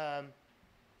 I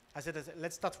said,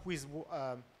 let's start with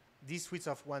these widths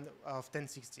of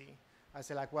 1060. I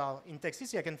say like, well, in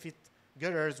TeX60, I can fit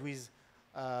gutters with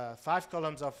 5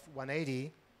 columns of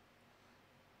 180,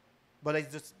 but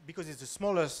it's just because it's the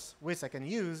smallest width I can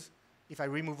use. If I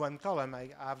remove one column, I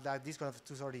have like this kind of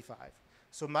 235.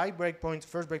 So my breakpoint,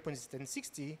 first breakpoint is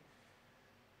 1060,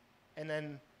 and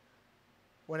then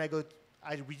when I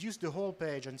reduce the whole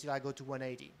page until I go to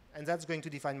 180, and that's going to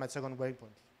define my second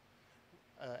breakpoint,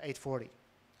 840.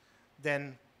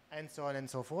 Then, and so on and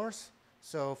so forth.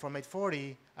 So from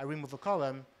 840, I remove a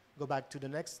column, go back to the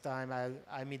next time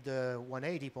I meet the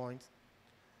 180 point,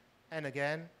 and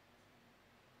again,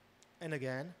 and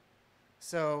again.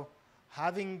 So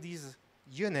having these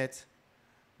units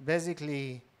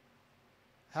basically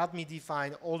helped me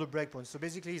define all the breakpoints. So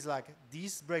basically, it's like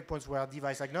these breakpoints were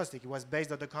device agnostic. It was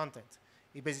based on the content.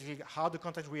 It basically, how the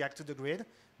content reacts to the grid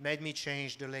made me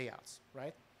change the layouts,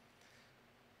 right?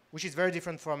 Which is very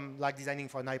different from like designing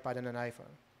for an iPad and an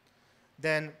iPhone.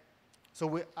 Then,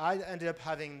 so I ended up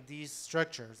having these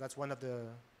structures. That's one of the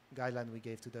guidelines we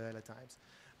gave to the LA Times.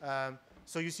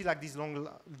 So you see like these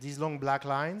long black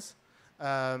lines.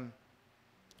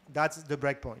 That's the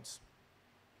breakpoints.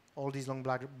 All these long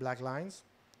black lines.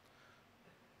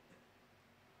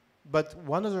 But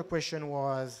one other question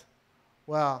was,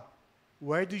 well,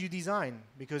 where do you design?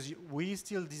 Because we're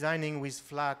still designing with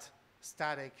flat,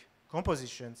 static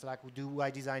compositions. Like, do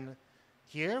I design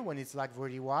here when it's like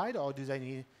very wide, or do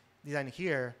I design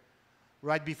here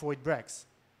right before it breaks,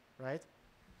 right?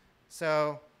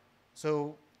 So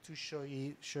to show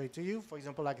it to you, for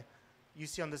example, like you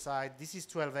see on the side, this is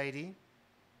 1280,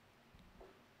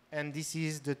 and this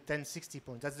is the 1060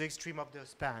 point. That's the extreme of the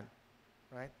span,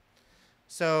 right?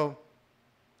 So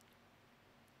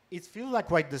it feels like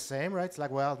quite the same, right? It's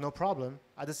like, well, no problem.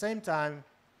 At the same time,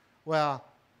 well,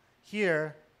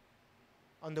 here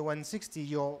on the 160,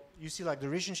 you see like the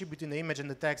relationship between the image and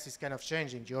the text is kind of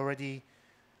changing. You already,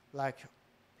 like,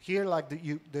 here like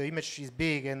the image is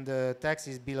big and the text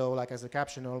is below, like as a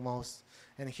caption almost.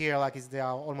 And here like they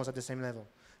are almost at the same level.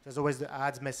 There's always the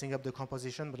ads messing up the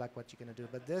composition, but like what you're gonna do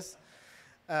about this?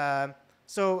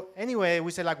 So anyway,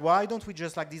 we said like, why don't we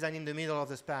just like design in the middle of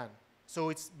the span? So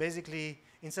it's basically,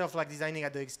 instead of like designing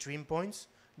at the extreme points,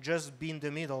 just be in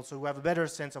the middle, so we have a better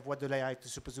sense of what the layout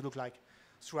is supposed to look like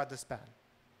throughout the span.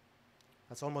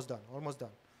 That's almost done, almost done.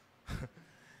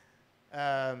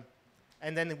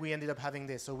 And then we ended up having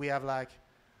this. So we have like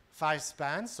 5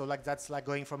 spans. So like that's like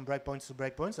going from breakpoints to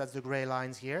breakpoints. That's the gray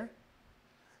lines here.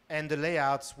 And the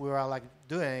layouts we were like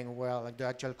doing were like the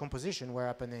actual composition were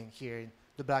happening here,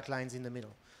 the black lines in the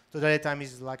middle. So the time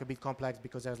is like a bit complex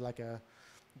because there's like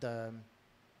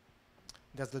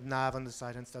there's the nav on the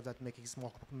side and stuff that makes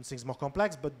things more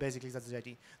complex, but basically that's the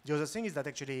idea. The other thing is that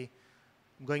actually,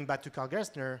 going back to Carl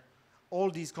Gerstner, all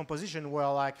these compositions were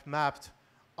like mapped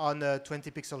on a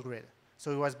 20 pixel grid.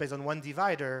 So it was based on one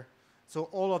divider. So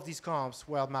all of these comps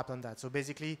were mapped on that. So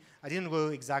basically, I didn't go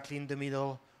exactly in the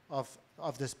middle of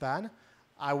the span.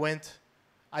 I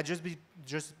just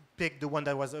picked the one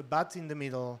that was about in the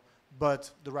middle,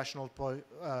 but the rational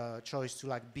choice to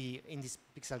like be in this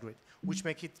pixel grid, which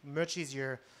make it much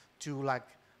easier to like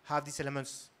have these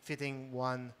elements fitting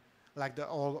one, like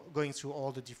all going through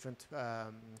all the different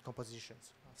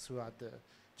compositions throughout the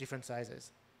different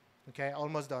sizes. Okay,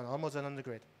 almost done on the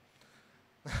grid.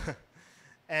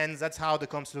 And that's how the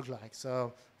comps look like.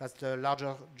 So that's the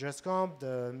larger just comp,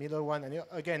 the middle one, and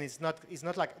again, it's not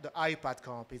like the iPad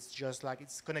comp. It's just like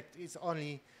it's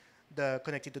only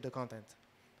connected to the content,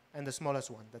 and the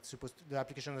smallest one that's the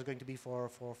application is going to be for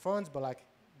phones, but like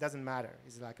doesn't matter.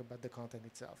 It's like about the content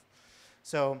itself.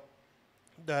 So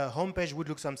the home page would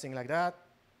look something like that.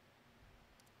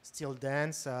 Still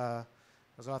dense.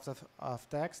 There's lots of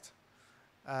text.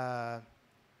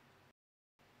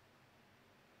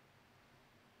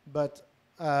 But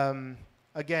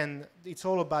again, it's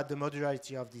all about the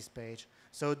modularity of this page.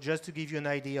 So just to give you an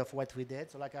idea of what we did,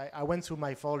 so like I went through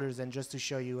my folders, and just to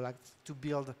show you, like to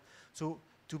build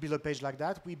a page like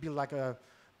that, we built like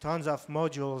tons of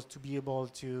modules to be able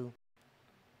to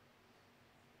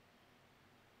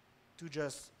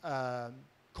just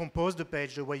compose the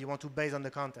page the way you want to based on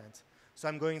the content. So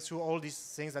I'm going through all these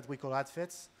things that we call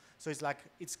outfits. So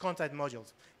it's content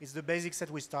modules. It's the basic set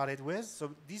we started with.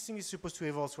 So this thing is supposed to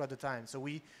evolve throughout the time. So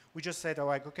we just said, all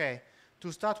right, okay,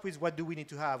 to start with, what do we need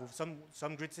to have?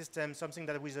 Some grid system, something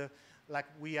that was like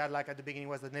we had like at the beginning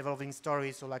was an evolving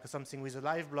story. So like something with a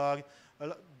live blog,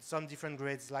 some different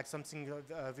grids, like something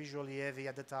visually heavy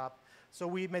at the top. So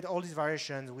we made all these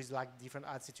variations with like different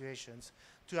ad situations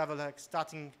to have a like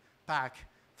starting pack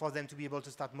for them to be able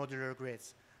to start modular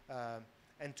grids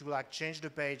and to like change the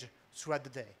page throughout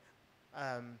the day.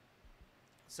 And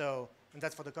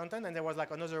that's for the content. And there was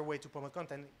like another way to promote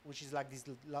content, which is like these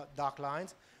dark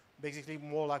lines, basically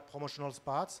more like promotional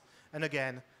spots. And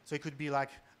again, so it could be like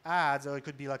ads, or it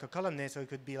could be like a columnist, or it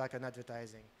could be like an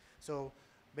advertising. So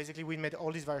basically, we made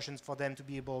all these variations for them to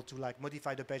be able to like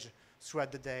modify the page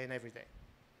throughout the day and every day.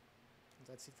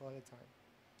 That's it for the time.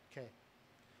 Okay.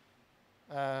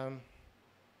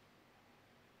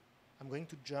 I'm going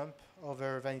to jump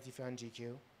over Vanity Fair and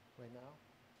GQ right now.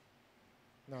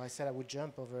 No, I said I would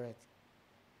jump over it.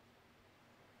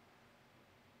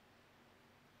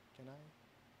 Can I?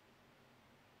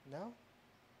 No?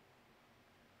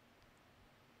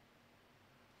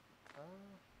 Sorry.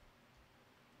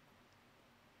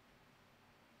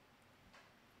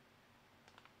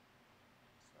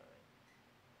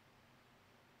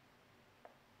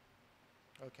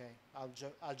 Okay,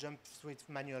 I'll jump through it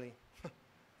manually.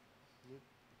 You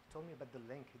told me about the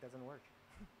link. It doesn't work.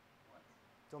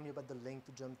 Told me about the link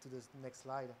to jump to the next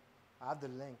slide. I have the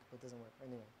link, but it doesn't work.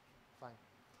 Anyway, fine.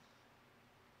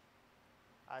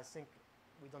 I think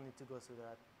we don't need to go through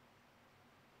that.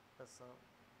 That's,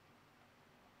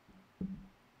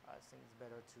 I think it's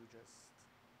better to just...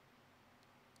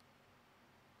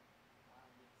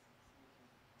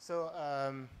 So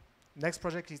next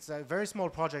project is a very small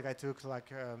project I took.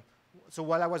 So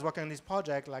while I was working on this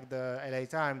project, like the LA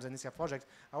Times and this kind of project,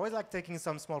 I was like taking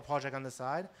some small project on the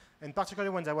side. And particularly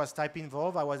when there was type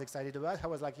involved, I was excited about it. I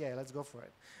was like, yeah, let's go for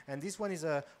it. And this one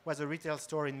was a retail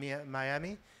store in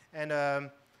Miami. And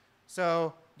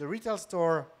so the retail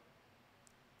store,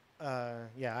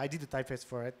 yeah, I did the typeface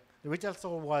for it. The retail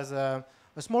store was a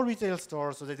small retail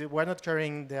store, so they were not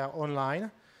carrying their own line.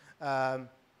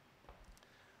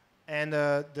 And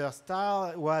their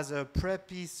style was a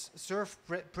preppy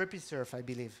surf, I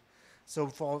believe. So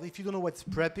if you don't know what's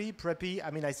preppy, I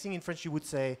mean, I think in French you would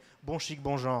say bon chic,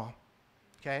 bon genre.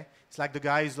 Okay? It's like the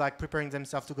guy who's like preparing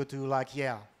themselves to go to like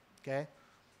Yale. Okay?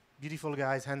 Beautiful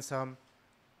guys, handsome,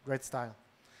 great style.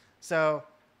 So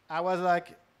I was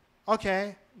like,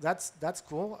 okay, that's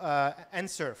cool. And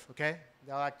surf, okay?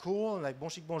 They're like cool, like bon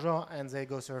chic, bon genre, and they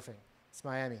go surfing. It's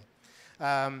Miami.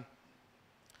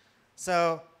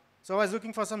 So I was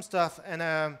looking for some stuff, and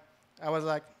I was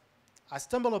like, I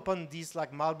stumbled upon this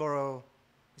like Marlboro.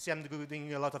 You see, I'm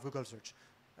doing a lot of Google search.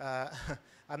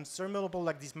 I'm stumbled upon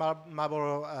like this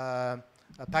Marlboro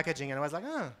packaging, and I was like,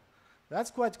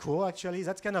 that's quite cool actually.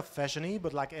 That's kind of fashiony,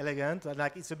 but like elegant, and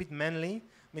like it's a bit manly.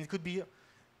 I mean, it could be,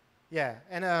 yeah.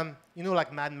 And you know,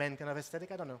 like Mad Men kind of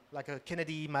aesthetic. I don't know, like a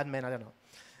Kennedy Mad Men. I don't know.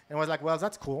 And I was like, well,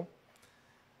 that's cool.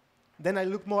 Then I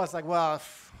looked more. I was like, well,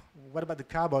 what about the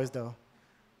cowboys though?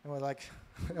 I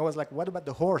was like, what about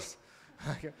the horse?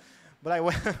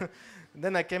 But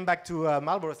then I came back to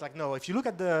Marlboro. It's like, no, if you look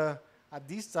at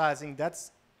this style, I think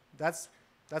that's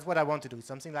what I want to do.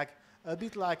 Something like a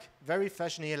bit like very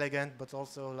fashiony, elegant, but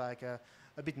also like a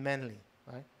bit manly,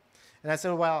 right? And I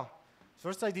said, well,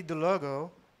 first I did the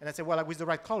logo, and I said, well, like with the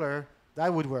right color,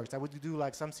 that would work. I would do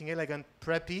like something elegant,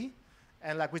 preppy,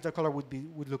 and like with the color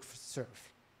would look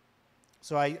surf.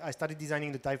 So I started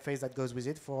designing the typeface that goes with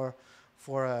it for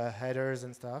headers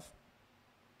and stuff.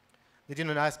 They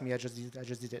didn't ask me. I just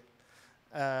did it.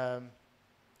 And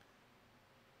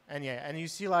yeah, and you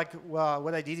see like, well,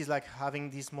 what I did is like having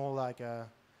this small like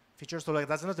feature. So like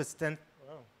that's not a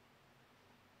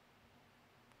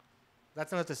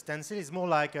that's not a stencil. It's more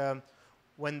like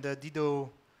when the Dido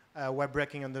were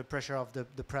breaking under pressure of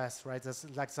the press, right? That's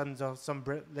like some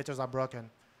letters are broken.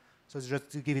 So it's just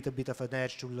to give it a bit of an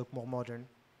edge to look more modern.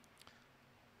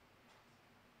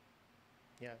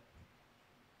 Yeah.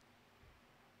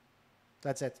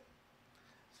 That's it.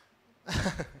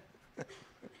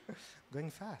 Going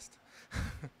fast.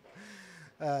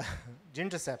 The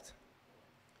Intercept.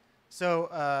 So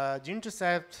the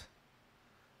Intercept.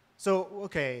 So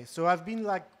okay. So I've been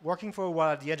like working for a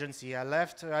while at the agency. I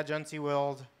left agency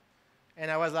world,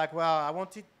 and I was like, well, I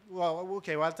wanted. Well,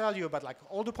 okay. Well, I'll tell you about like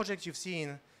all the projects you've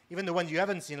seen, even the ones you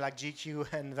haven't seen, like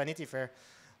GQ and Vanity Fair.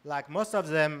 Like most of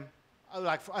them,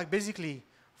 like basically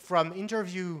from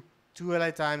interview to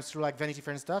LA Times to like Vanity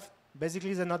Fair and stuff.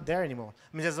 Basically, they're not there anymore.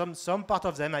 I mean, there's some part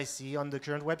of them I see on the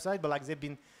current website, but like they've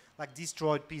been like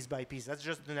destroyed piece by piece. That's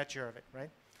just the nature of it, right?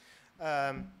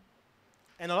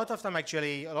 And a lot of time,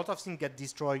 actually, a lot of things get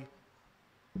destroyed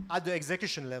at the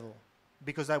execution level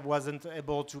because I wasn't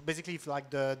able to. Basically, if like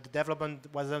the development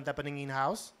wasn't happening in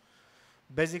house,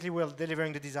 basically we're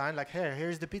delivering the design. Like, hey,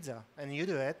 here's the pizza, and you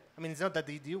do it. I mean, it's not that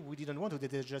we didn't want to.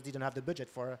 They just didn't have the budget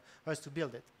for us to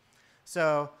build it.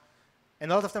 So.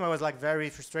 And a lot of them I was like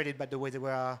very frustrated by the way they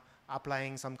were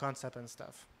applying some concept and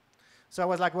stuff. So I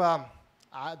was like, well,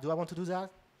 do I want to do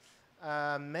that?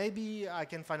 Maybe I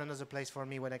can find another place for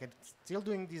me when I can still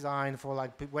doing design for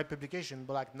like web publication,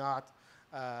 but like not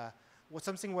with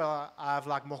something where I have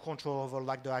like more control over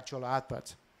like the actual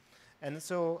output. And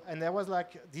so, and there was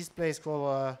like this place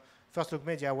called First Look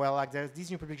Media where like there's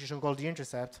this new publication called The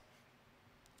Intercept.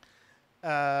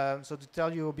 So to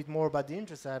tell you a bit more about The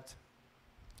Intercept,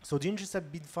 so The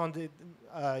Intercept been founded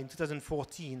in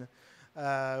 2014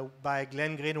 by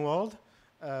Glenn Greenwald,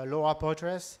 Laura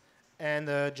Poitras, and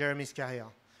Jeremy Scaria.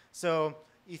 So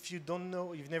if you don't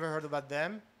know, you've never heard about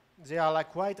them, they are like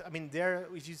quite, I mean, they're,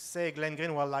 if you say Glenn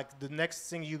Greenwald, like the next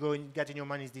thing you go and get in your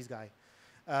mind is this guy,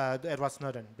 Edward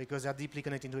Snowden, because they're deeply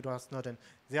connected to Edward Snowden.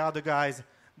 They are the guys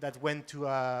that went to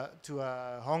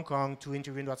Hong Kong to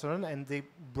interview Edward Snowden, and they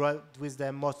brought with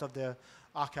them most of the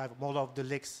archive, most of the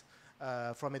leaks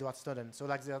from Edward Snowden. So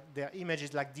like their image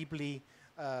is like deeply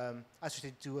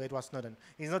associated to Edward Snowden.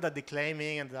 It's not that they're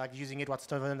claiming and like using Edward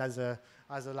Snowden as a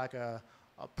like a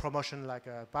promotion like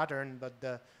a pattern, but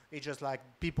it's just like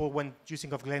people, when you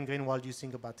think of Glenn Greenwald, you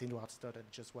think about Edward Snowden,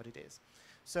 just what it is.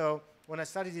 So when I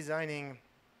started designing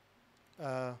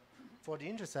for The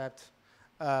Intercept,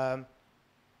 I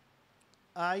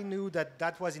knew that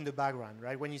that was in the background,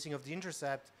 right? When you think of The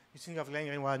Intercept, you think of Glenn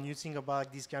Greenwald, and you think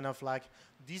about this kind of like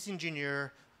this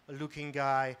engineer-looking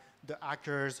guy, the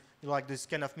hackers, you know, like this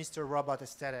kind of Mr. Robot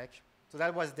aesthetic. So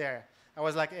that was there. I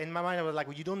was like, in my mind, I was like,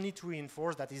 well, you don't need to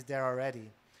reinforce that, it's there already.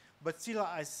 But still,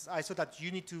 I saw that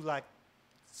you need to like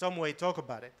some way talk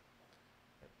about it.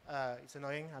 It's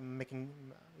annoying. I'm making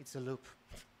it's a loop.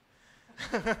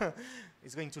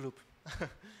 It's going to loop.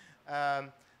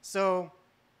 So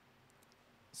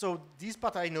this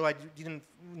part I know I didn't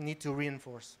need to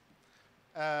reinforce.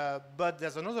 But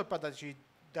there's another part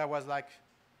that was like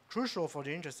crucial for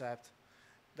The Intercept,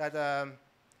 that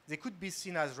they could be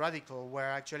seen as radical,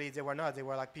 where actually they were not. They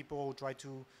were like people who tried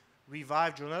to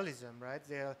revive journalism, right?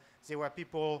 They were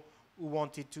people who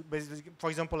wanted to, for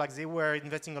example, like they were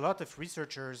investing a lot of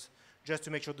researchers just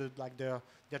to make sure that like their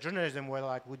journalism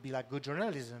would be like good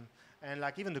journalism, and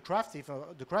like even the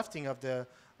crafting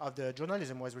of the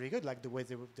journalism was really good. Like the way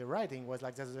the writing was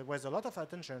like there was a lot of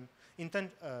attention to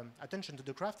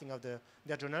the crafting of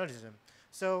their journalism.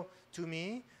 So to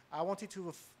me, I wanted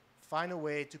to find a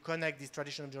way to connect this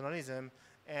tradition of journalism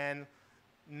and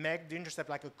make The Intercept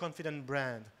like a confident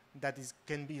brand that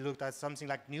can be looked at something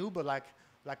like new, but like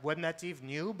web native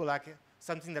new, but like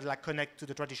something that like connect to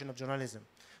the tradition of journalism.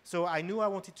 So I knew I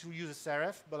wanted to use a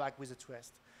serif, but like with a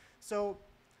twist. So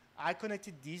I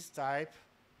connected this type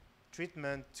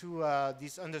treatment to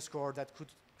this underscore that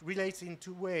could relate in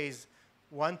two ways.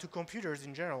 One, to computers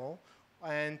in general,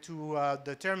 and to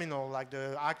the terminal, like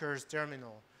the hacker's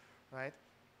terminal, right?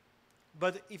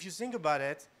 But if you think about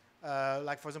it,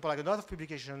 like for example, like a lot of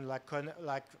publications, like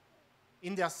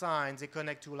in their signs, they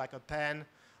connect to like a pen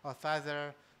or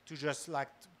feather to just like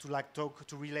talk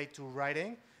to relate to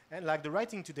writing, and like the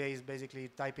writing today is basically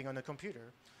typing on a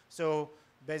computer. So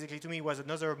basically, to me, it was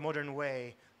another modern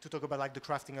way to talk about like the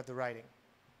crafting of the writing.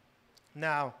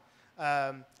 Now,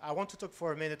 I want to talk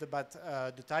for a minute about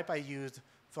the type I used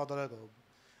for the logo.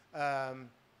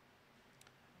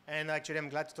 And actually, I'm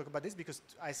glad to talk about this because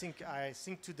I think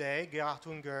today, Gerhard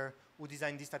Unger, who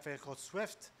designed this typeface called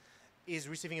Swift, is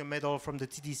receiving a medal from the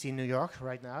TDC in New York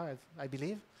right now, I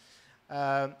believe.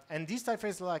 And this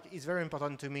typeface is very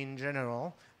important to me in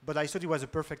general, but I thought it was a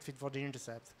perfect fit for the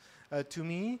Intercept. To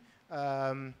me,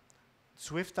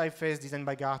 Swift typeface designed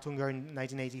by Gerhard Unger in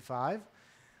 1985,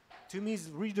 to me is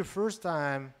really the first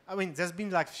time, I mean, there's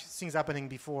been things happening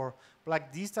before,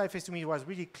 but this typeface to me was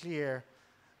really clear.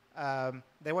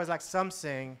 There was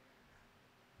something,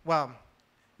 well,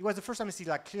 it was the first time I see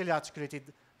clearly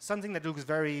articulated something that looks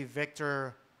very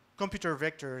computer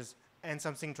vectors and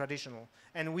something traditional.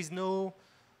 And with no,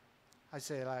 I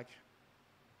say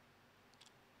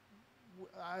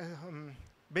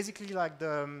basically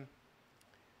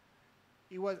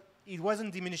it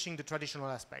wasn't diminishing the traditional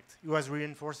aspect. It was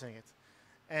reinforcing it.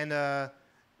 And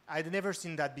I'd never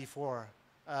seen that before.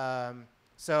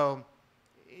 So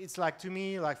it's to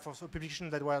me, for a publication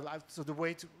that was, so the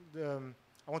way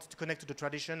I wanted to connect to the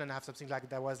tradition and have something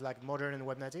that was modern and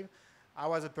web native, I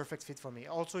was a perfect fit for me.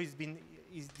 Also, he's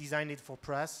designed it for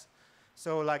press.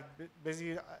 So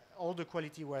basically all the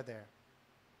quality were there.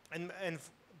 And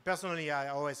personally, I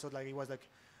always thought it was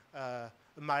a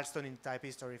milestone in type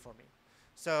history for me.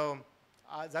 So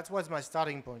that was my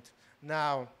starting point.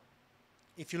 Now,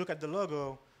 if you look at the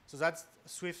logo, so that's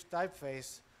Swift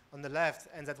typeface on the left,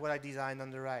 and that's what I designed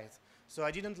on the right. So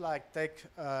I didn't take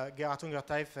Gerhard Unger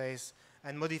typeface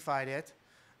and modified it.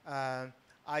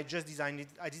 I just designed it.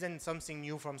 I designed something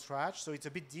new from scratch, so it's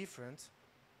a bit different.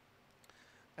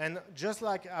 And just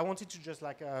I wanted to just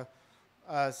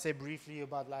say briefly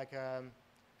about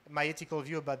my ethical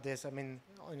view about this. I mean,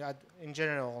 in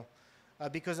general,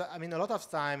 because I mean, a lot of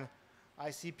time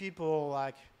I see people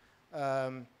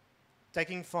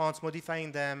taking fonts,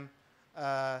 modifying them,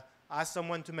 ask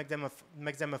someone to make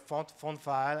them a font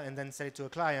file, and then sell it to a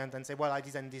client and say, well, I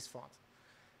designed this font.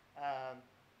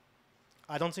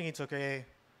 I don't think it's okay.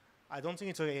 I don't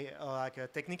think it's okay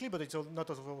technically, but it's not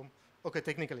also okay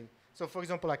technically. So for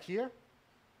example, here,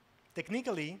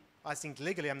 technically, I think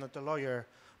legally, I'm not a lawyer,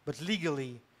 but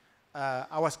legally,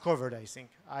 I was covered, I think.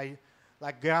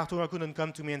 Gerhard Unger couldn't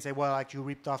come to me and say, well, you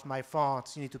ripped off my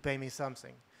fonts, you need to pay me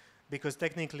something. Because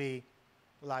technically,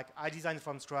 I designed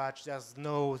from scratch, there's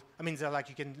no, I mean,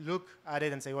 you can look at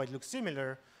it and say, well, it looks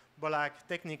similar, but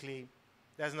technically,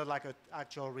 there's not an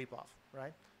actual rip-off,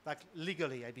 right?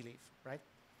 Legally, I believe, right?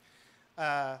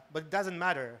 But it doesn't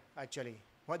matter, actually.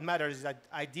 What matters is that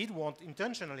I did want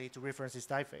intentionally to reference this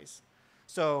typeface.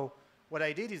 So what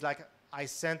I did is I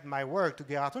sent my work to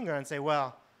Gerhard Unger and say,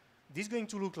 well, this is going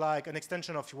to look like an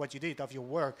extension of what you did, of your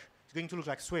work. It's going to look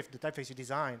like Swift, the typeface you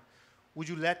designed. Would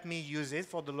you let me use it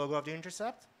for the logo of the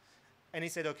Intercept? And he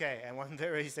said, okay. And one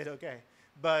day he said, okay.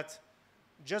 But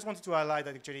just wanted to highlight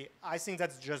that actually, I think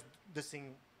that's just the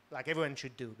thing everyone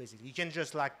should do, basically. You can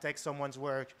just take someone's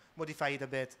work, modify it a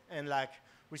bit, and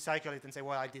recycle it and say,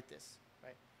 well, I did this,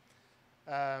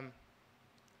 right?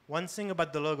 One thing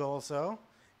about the logo also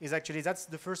is actually that's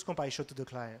the first comp I showed to the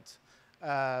client.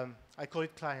 I call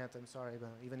it client, I'm sorry, but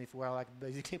even if we're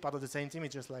basically part of the same team,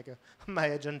 it's just my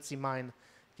agency mind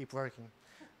keep working.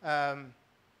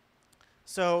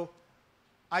 So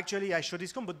actually I showed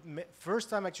this comp, but first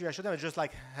time actually I showed them, I was just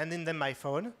handing them my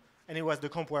phone, and it was the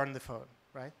comp were on the phone,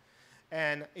 right?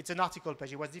 And it's an article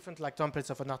page. It was different templates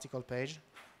of an article page.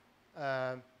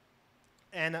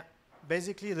 And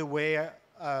basically the way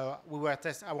I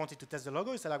wanted to test the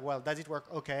logo is well, does it work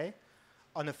okay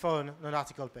on a phone, on an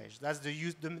article page? That's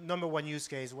the number one use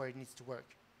case where it needs to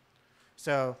work.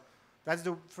 So that's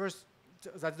the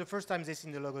first time they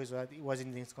seen the logo it was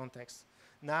in this context.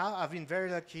 Now I've been very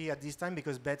lucky at this time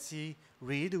because Betsy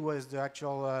Reed, who was the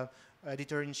actual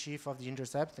editor-in-chief of the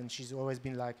Intercept, and she's always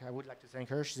been I would like to thank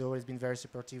her. She's always been very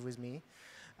supportive with me.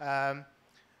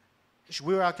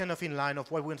 We were kind of in line of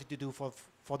what we wanted to do for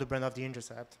the brand of the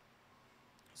Intercept.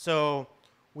 So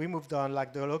we moved on.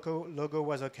 The logo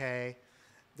was okay.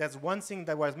 There's one thing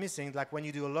that was missing. When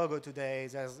you do a logo today,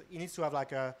 it needs to have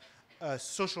a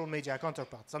social media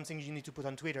counterpart, something you need to put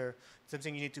on Twitter,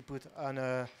 something you need to put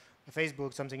on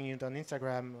Facebook, something you need on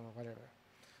Instagram, or whatever.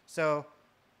 So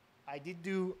I did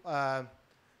do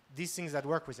these things that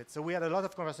work with it. So we had a lot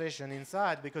of conversation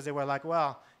inside because they were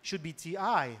well, it should be TI.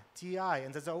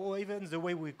 And that's even the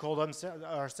way we call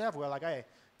ourselves, we're hey,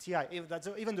 TI. That's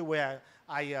even the way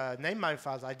I name my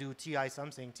files, I do TI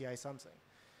something.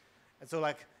 And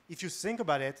so if you think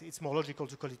about it, it's more logical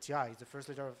to call it TI. It's the first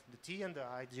letter of the T and the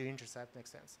I, the Intercept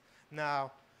makes sense.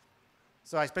 Now,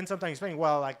 so I spent some time explaining,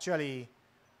 well, actually,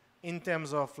 in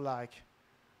terms of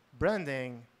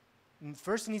branding,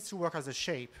 first it needs to work as a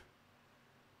shape.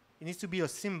 It needs to be a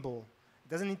symbol.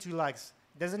 It doesn't need to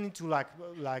doesn't need to like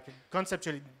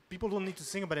conceptually, people don't need to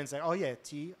think about it and say, oh yeah,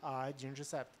 the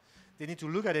intercept. They need to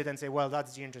look at it and say, well,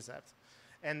 that's the intercept.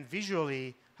 And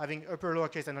visually, having upper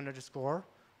lowercase and underscore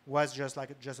was just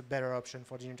a better option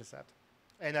for the intercept.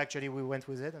 And actually, we went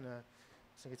with it, and I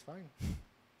think it's fine.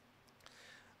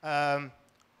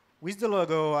 With the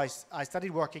logo, I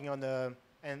started working on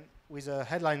with a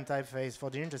headline typeface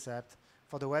for the intercept,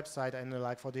 for the website, and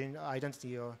like for the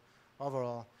identity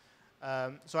overall.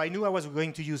 So I knew I was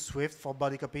going to use Swift for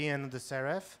body copy and the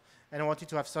serif, and I wanted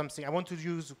to have something. I want to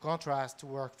use contrast to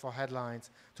work for headlines,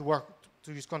 to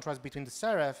use contrast between the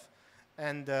serif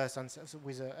and the sans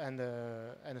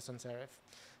serif.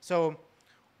 So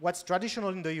what's traditional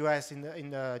in the US in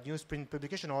the newsprint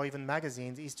publication or even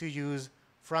magazines is to use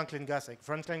Franklin Gothic.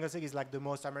 Franklin Gothic is like the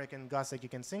most American Gothic you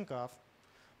can think of.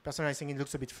 Personally, I think it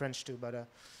looks a bit French too, but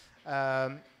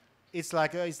it's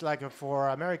like for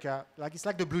America, like it's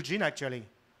like the blue jean actually.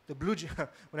 The blue jean,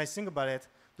 when I think about it,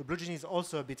 the blue jean is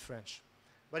also a bit French.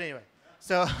 But anyway,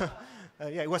 so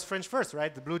yeah, it was French first,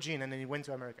 right? The blue jean, and then it went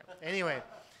to America. Anyway,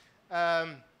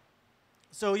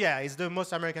 so yeah, it's the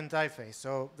most American typeface.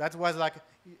 So that was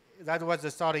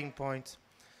the starting point.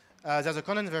 There's a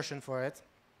content version for it.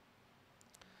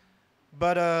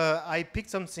 But I picked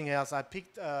something else. I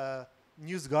picked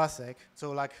News Gothic.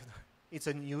 So like, it's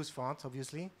a news font,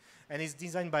 obviously. And it's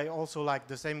designed by also like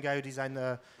the same guy who designed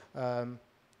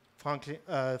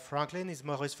Franklin is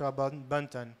Maurice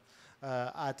Bunton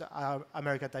at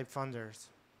America Type Founders.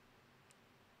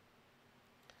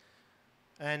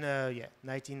 And yeah,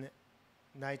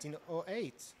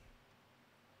 1908.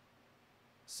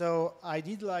 So I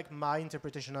did like my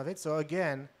interpretation of it. So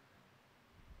again,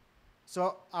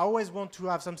 so I always want to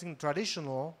have something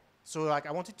traditional. So like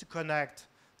I wanted to connect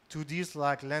to this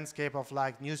like landscape of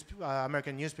like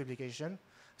American news publication.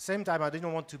 Same time, I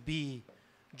didn't want to be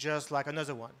just like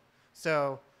another one.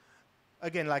 So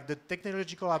again, like the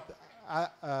technological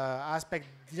aspect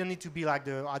didn't need to be like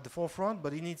at the forefront,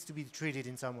 but it needs to be treated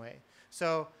in some way.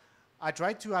 So I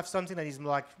tried to have something that is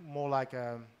more like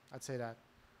I'd say that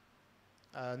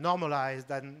normalized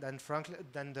than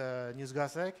the News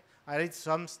Gothic. I did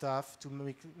some stuff to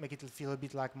make it feel a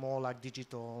bit like more like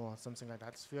digital or something like that.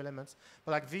 It's a few elements,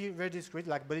 but like very, very discreet.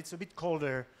 Like, but it's a bit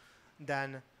colder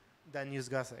than News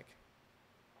Gothic.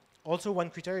 Also,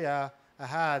 one criteria I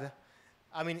had,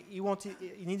 I mean,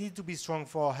 it needed to be strong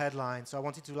for headlines. So I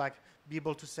wanted to like be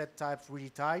able to set type really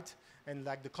tight, and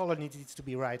like the color needed to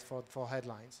be right for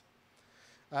headlines.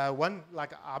 One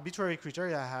like arbitrary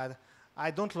criteria I had,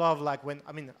 I don't love like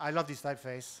I love this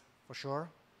typeface for sure.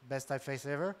 Best typeface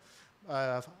ever.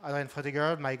 Alain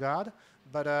Frediger, my God.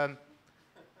 But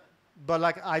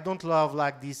like I don't love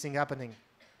like this thing happening.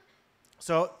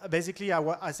 So basically,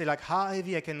 I say like how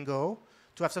heavy I can go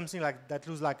to have something like that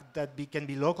looks like can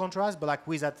be low contrast, but like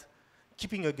with that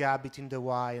keeping a gap between the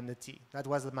Y and the T. That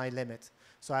was my limit.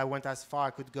 So I went as far I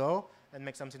could go and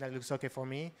make something that looks okay for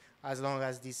me, as long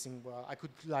as this thing, well, I could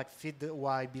like fit the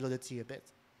Y below the T a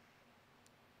bit.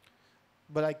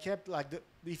 But I kept like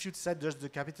if you said just the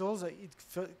capitals, it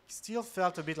still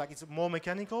felt a bit like it's more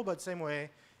mechanical, but same way,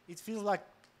 it feels like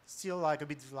still like a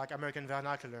bit like American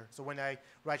vernacular. So when I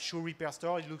write shoe repair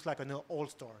store, it looks like an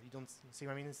old store. You don't see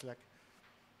what I mean? It's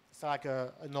like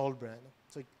an old brand.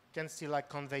 So it can still like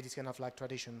convey this kind of like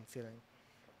tradition feeling.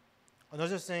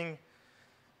 Another thing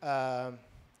that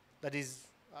is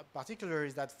particular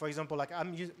is that, for example, like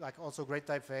I'm like also great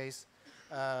typeface.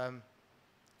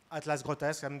 Atlas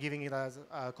Grotesque, I'm giving it as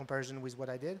a comparison with what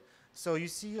I did. So you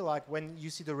see, like when you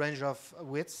see the range of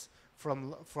widths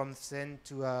from thin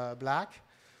to black.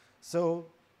 So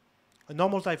a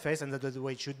normal typeface, and that's the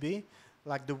way it should be,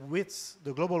 like the width,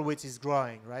 the global width is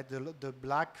growing, right? The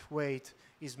black weight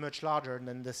is much larger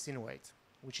than the thin weight,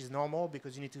 which is normal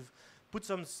because you need to put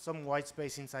some white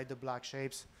space inside the black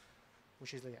shapes,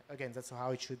 which is, again, that's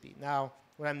how it should be. Now,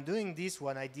 when I'm doing this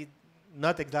one, I did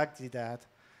not exactly that.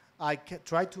 I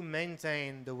tried to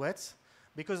maintain the width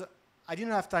because I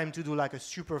didn't have time to do like a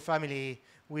super family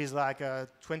with like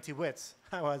 20 widths.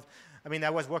 I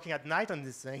was working at night on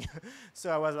this thing. So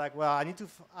I was like, well, I need to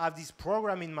have this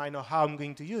program in mind of how I'm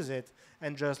going to use it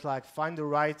and just like find the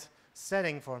right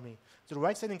setting for me. So the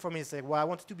right setting for me is like, well, I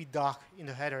want it to be dark in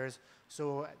the headers.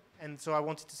 So I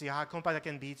wanted to see how compact I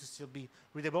can be to still be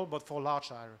readable, but for large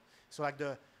letter. So like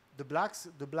the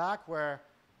black were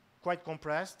quite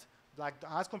compressed, like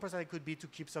as compressed as I could be to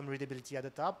keep some readability at the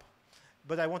top,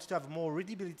 but I wanted to have more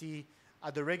readability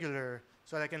at the regular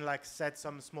so that I can like set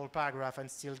some small paragraph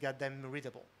and still get them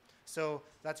readable. So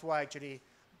that's why actually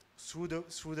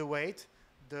through the weight,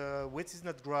 the width is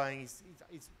not growing,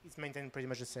 it's maintained pretty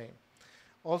much the same.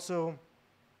 Also,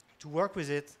 to work with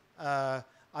it,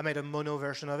 I made a mono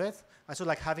version of it. I saw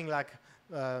like having like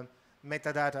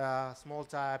metadata, small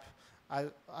type,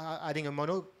 adding a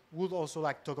mono would also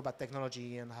like talk about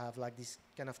technology and have like this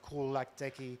kind of cool like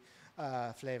techie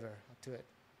flavor to it.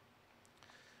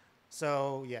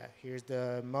 So yeah, here's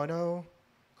the mono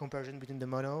comparison between the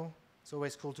mono. It's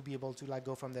always cool to be able to like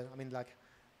go from there. I mean, like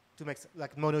to make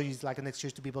like mono is like an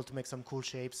excuse to be able to make some cool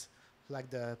shapes, like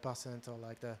the percent or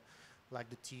like the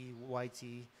T, YT.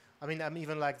 I mean, I'm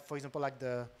even like, for example, like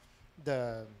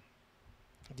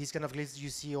these kind of glyphs you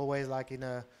see always like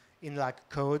in like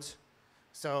code.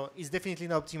 So it's definitely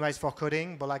not optimized for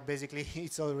coding, but like basically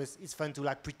it's fun to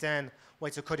like pretend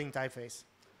it's a coding typeface.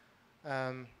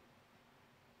 And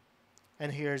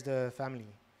here's the family.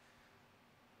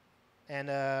 And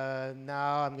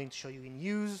now I'm going to show you in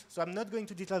use. So I'm not going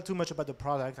to detail too much about the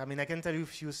product. I mean, I can tell you a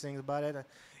few things about it.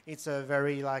 It's a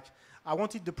very like, I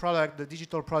wanted the product, the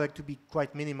digital product, to be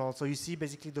quite minimal. So you see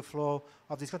basically the flow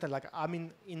of this content. Like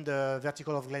I'm in the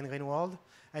vertical of Glenn Greenwald,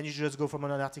 and you just go from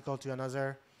one article to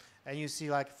another. And you see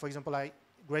like, for example, like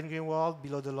Glenn Greenwald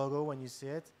below the logo when you see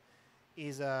it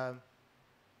is, oh,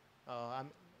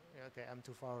 I'm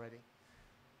too far already.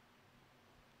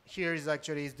 Here is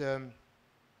actually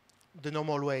the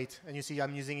normal weight, and you see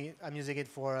I'm using it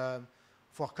for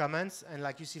comments, and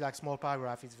like you see like small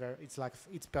paragraph,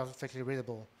 it's perfectly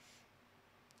readable.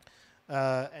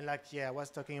 And like yeah, I was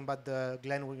talking about the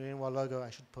Glenn Greenwald logo. I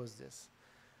should post this.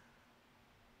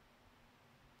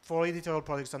 For editorial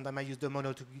products, sometimes I use the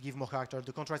mono to give more character.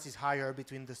 The contrast is higher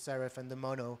between the serif and the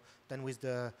mono than with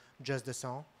just the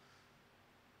sans.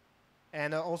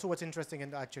 And also what's interesting,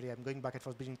 and actually I'm going back and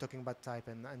forth between talking about type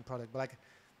and product, but like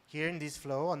here in this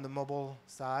flow on the mobile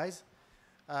size,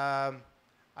 I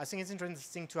think it's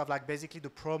interesting to have like basically the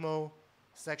promo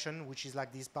section, which is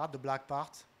like this part, the black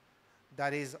part,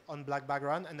 that is on black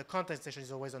background, and the content section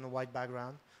is always on a white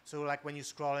background. So like when you're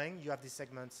scrolling, you have these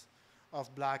segments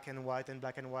of black and white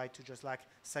to just like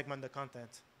segment the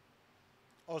content.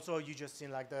 Also, you just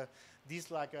seen like this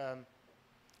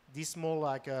small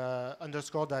like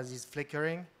underscore that is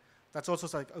flickering. That's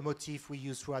also like a motif we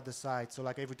use throughout the site. So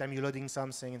like every time you're loading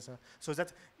something, and so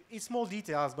that it's small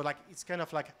details, but like it's kind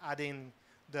of like adding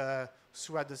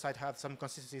throughout the site have some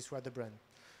consistency throughout the brand.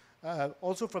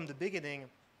 Also from the beginning,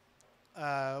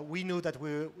 we knew that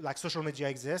like social media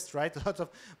exists, right?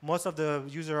 Most of the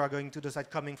users are going to the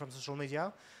site coming from social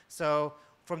media. So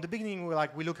from the beginning,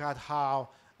 we look at how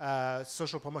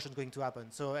social promotion is going to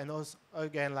happen. So and also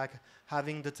again like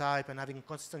having the type and having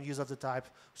consistent use of the type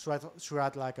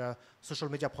throughout like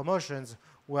social media promotions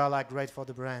were like great for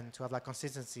the brand to have like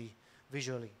consistency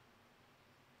visually.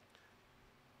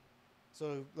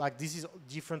 So like this is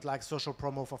different like social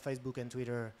promo for Facebook and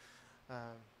Twitter.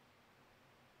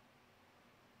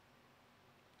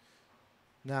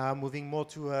 Now moving more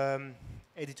to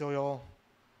editorial,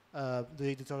 the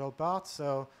editorial part.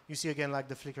 So you see again like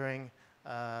the flickering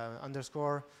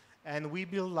underscore, and we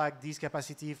build like this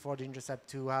capacity for the Intercept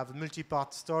to have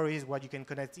multi-part stories where you can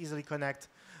easily connect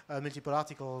multiple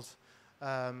articles.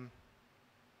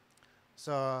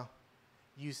 So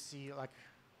you see like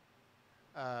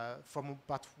from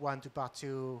part 1 to part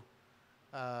 2.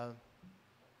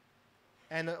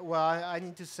 And well, I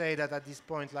need to say that at this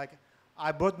point, like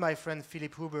I brought my friend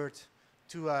Philip Hubert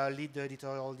to lead the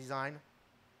editorial design.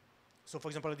 So for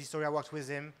example, this story I worked with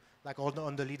him, like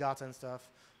on the lead art and stuff,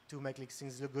 to make like,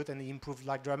 things look good, and he improved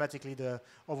like dramatically the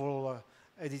overall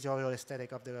editorial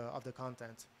aesthetic of the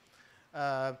content.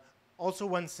 Also,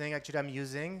 one thing actually I'm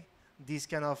using this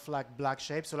kind of like black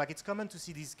shape. So like it's common to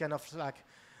see this kind of like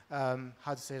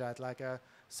how to say that, like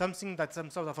something that's some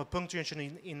sort of a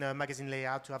punctuation in a magazine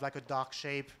layout to have like a dark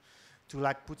shape to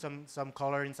like put some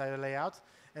color inside the layout.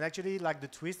 And actually, like the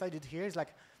twist I did here is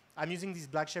like I'm using this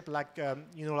black shape like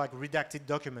you know, like redacted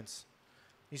documents.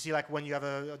 You see, like when you have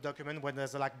a document when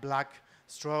there's a like black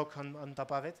stroke on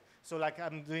top of it. So like I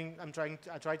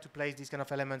try to place these kind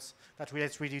of elements that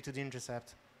relates really to the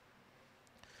Intercept.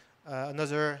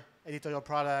 Another editorial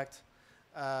product,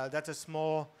 that's a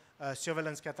small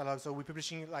surveillance catalog. So we're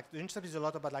publishing, like the Intercept is a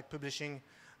lot about like publishing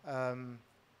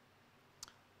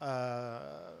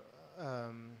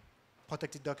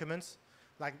protected documents.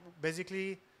 Like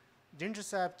basically, the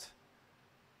Intercept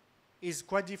is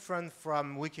quite different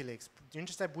from WikiLeaks. The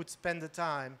Intercept would spend the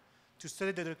time to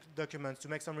study the documents, to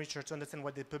make some research, to understand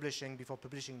what they're publishing before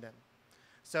publishing them.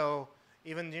 So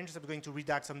even the Intercept is going to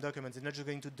redact some documents. It's not just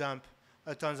going to dump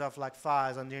tons of like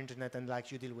files on the internet and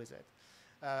like you deal with it.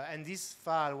 And this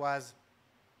file was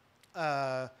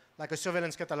like a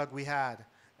surveillance catalog we had,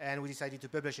 and we decided to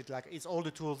publish it. Like it's all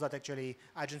the tools that actually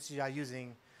agencies are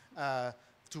using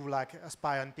to like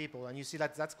spy on people. And you see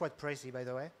that that's quite pricey, by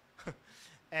the way.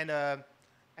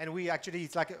 And we actually,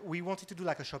 it's like we wanted to do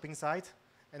like a shopping site,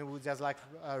 and there's like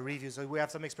reviews. So we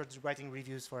have some experts writing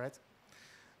reviews for it.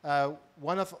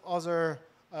 One of other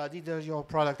digital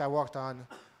product I worked on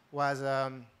was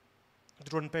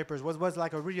Drone Papers. Was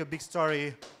like a really big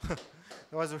story.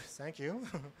 It was, thank you.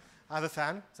 I have a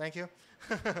fan. Thank you.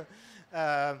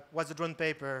 Was the drone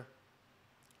paper.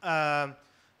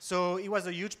 So it was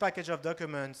a huge package of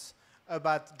documents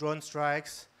about drone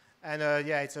strikes, and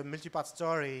yeah, it's a multi-part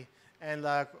story. And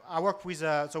I work with,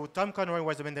 so Tom Conroy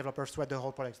was the main developer throughout the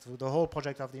whole project, so the whole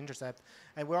project of the Intercept.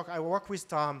 And I work with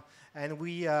Tom, and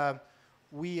we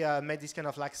made this kind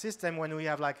of like system when we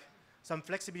have like some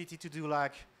flexibility to do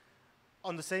like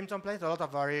on the same template a lot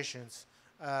of variations.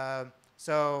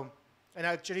 And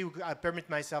actually I permit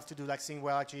myself to do like thing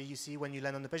where actually you see when you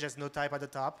land on the page there's no type at the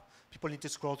top. People need to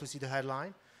scroll to see the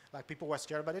headline. Like people were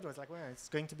scared about it. I was like, well, it's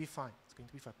going to be fine. It's going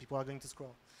to be fine. People are going to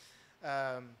scroll.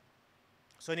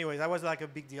 So anyway, that was like a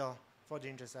big deal for the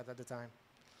Intercept at the time.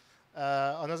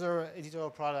 Another editorial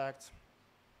product,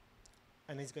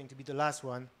 and it's going to be the last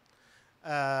one,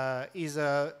 is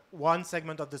one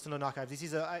segment of the Stone Archive. This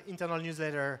is an internal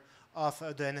newsletter of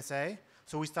the NSA.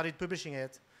 So we started publishing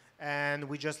it, and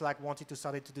we just like wanted to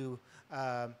start to do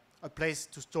a place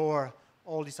to store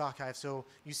all these archives. So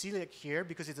you see like here,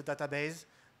 because it's a database,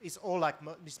 it's all like,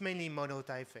 it's mainly mono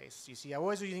typeface. You see, I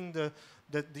was using the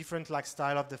different like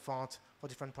style of the font for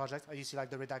different projects. You see like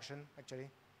the redaction, actually.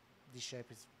 This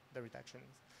shape is the redaction.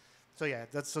 So yeah,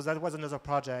 so that was another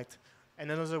project,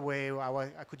 and another way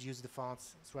I could use the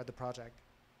fonts throughout the project.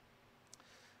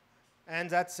 And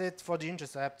that's it for the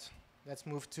Intercept. Let's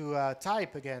move to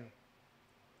type again.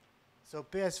 So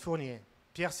PS Fournier,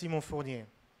 Pierre Simon Fournier.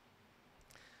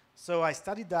 So I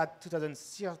studied that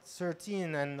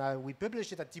 2013, and we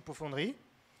published it at Typefoundry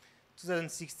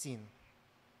 2016.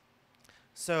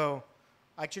 So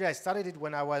actually I started it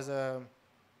when I was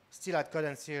still at Code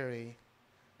and Theory,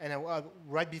 and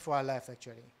right before I left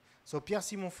actually. So Pierre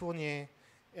Simon Fournier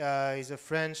is a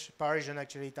French, Parisian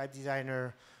actually, type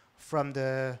designer from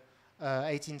the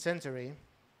 18th century.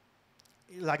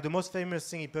 Like the most famous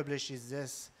thing he published is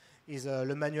this, is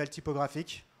le manuel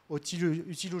typographique,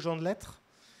 utile aux gens de lettres.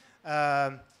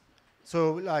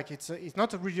 So like it's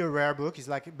not really a rare book. It's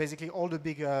like basically all the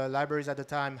big libraries at the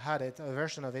time had it, a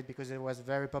version of it, because it was a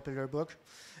very popular book.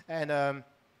 And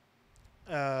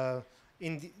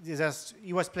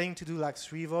he was planning to do like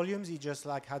 3 volumes. He just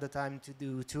like had the time to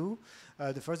do 2.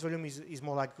 The first volume is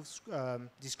more like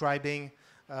describing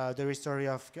the history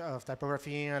of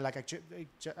typography, and like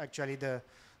actually the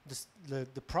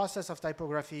process of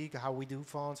typography, how we do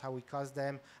fonts, how we cast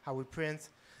them, how we print.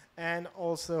 And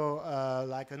also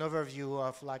like an overview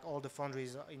of like all the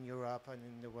foundries in Europe and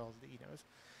in the world. You know,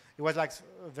 it was like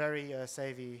very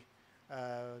savvy,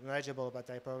 knowledgeable about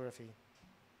typography.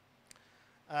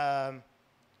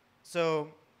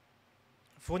 So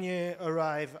Fournier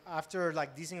arrived after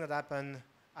like this thing that happened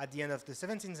at the end of the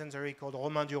 17th century called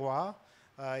roman durant.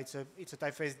 It's a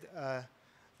typeface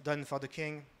done for the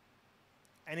king,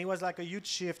 and it was like a huge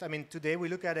shift. I mean, today we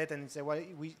look at it and say, well,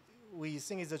 we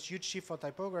think it's a huge shift for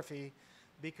typography,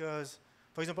 because,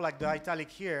 for example, like the italic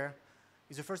here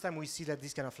is the first time we see that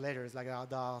these kind of letters, like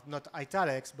they are not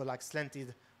italics, but like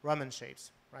slanted Roman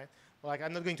shapes, right? Well, like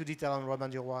I'm not going to detail on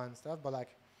roman durant and stuff, but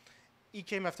like he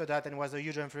came after that and was a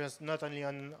huge influence not only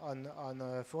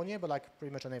on Fournier, but like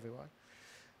pretty much on everyone.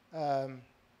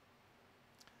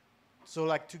 So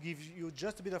like to give you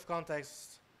just a bit of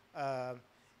context,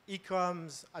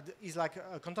 he's like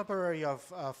a contemporary of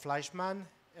Fleischmann,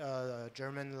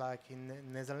 German, like in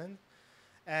Netherlands,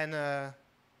 and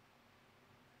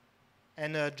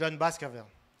John Baskerville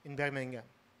in Birmingham.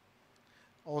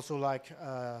 Also, like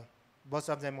both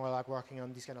of them were like working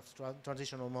on these kind of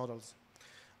transitional models.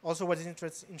 Also, what is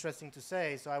interesting to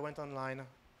say, so I went online,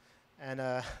 and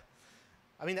I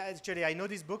mean, actually, I know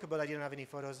this book, but I didn't have any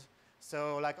photos.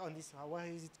 So, like on this, what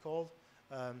is it called?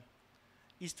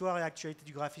 Histoire et actualité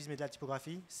du graphisme et de la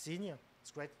typographie, Signe.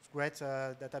 It's great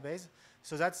database.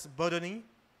 So that's Bodoni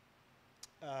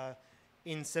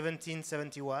in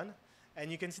 1771.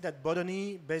 And you can see that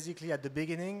Bodoni basically at the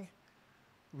beginning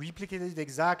replicated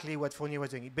exactly what Fournier was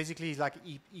doing. It basically is like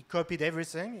he copied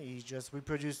everything. He just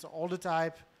reproduced all the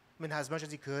type, I mean, as much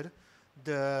as he could,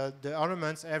 the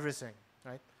ornaments, everything,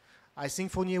 right? I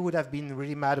think Fournier would have been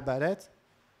really mad about it,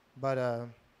 but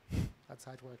that's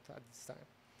how it worked at this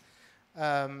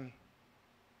time.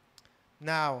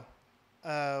 Now,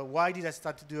 why did I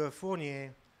start to do a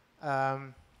Fournier?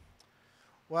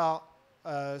 Well,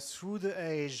 through the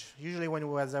age, usually when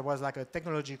there was like a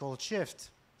technological shift,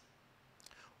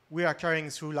 we are carrying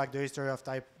through like the history of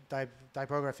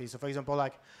typography. So for example,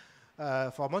 like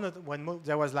when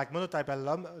there was like monotype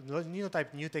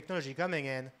new technology coming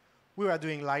in, we were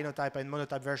doing linotype and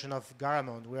monotype version of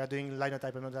Garamond. We were doing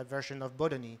linotype and monotype version of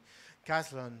Bodoni,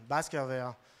 Caslon,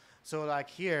 Baskerville. So like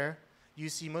here, you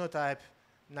see monotype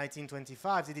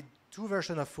 1925. They did 2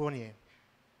 versions of Fournier.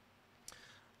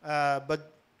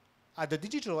 But at the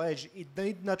digital age, it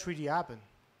did not really happen.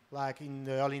 Like in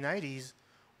the early 90s,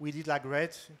 we did like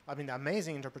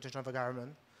amazing interpretation of a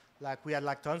Garamond. Like we had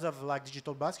like tons of like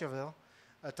digital Baskerville,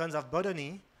 tons of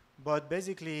Bodoni, but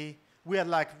basically we had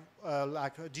like a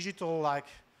digital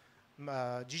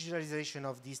digitalization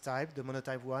of this type, the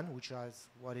monotype one, which is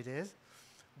what it is.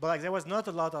 But like there was not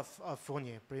a lot of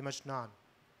Fournier, pretty much none.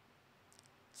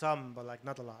 Some, but like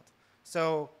not a lot.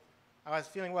 So I was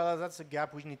feeling, well, that's a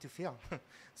gap we need to fill.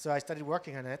 So I started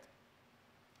working on it.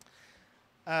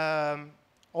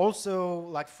 Also,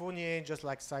 like Fournier, just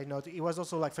like side note, it was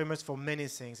also like famous for many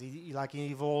things. It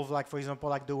evolved, like for example,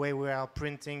 like the way we are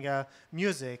printing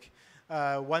music.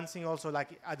 One thing also,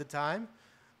 like at the time,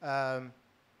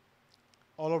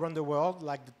 all around the world,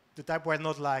 like the type were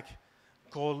not like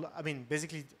called. I mean,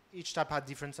 basically each type had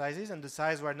different sizes, and the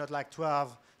size were not like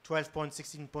 12 points,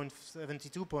 16 points,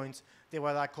 72 points. They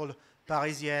were like called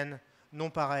Parisians,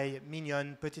 non pareil,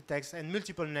 mignon, petit texte, and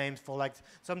multiple names for like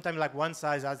sometimes like one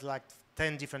size has like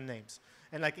 10 different names.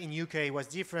 And like in UK it was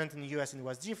different, in the US it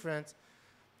was different.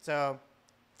 So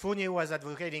Fournier was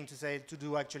advocating to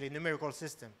do actually a numerical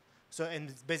system. So, and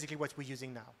it's basically what we're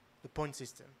using now, the point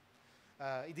system.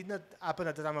 It did not happen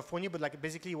at the time of Fournier, but like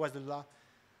basically it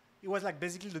was like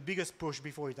basically the biggest push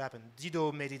before it happened.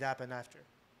 Dido made it happen after,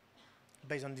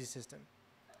 based on this system.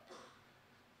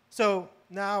 So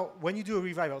now when you do a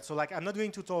revival, so like I'm not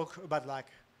going to talk about like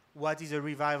what is a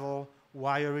revival,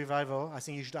 why a revival. I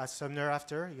think you should ask Sumner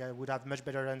after. You would have much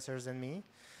better answers than me.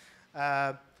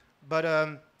 But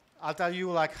I'll tell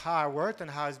you like how it worked and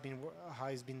how it's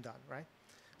been done, right?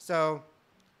 So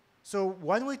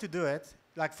one way to do it,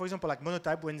 like for example, like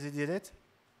monotype, when they did it,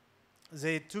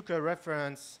 they took a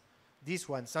reference, this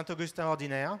one, Saint-Augustin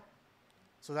ordinaire.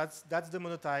 So that's the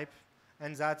monotype,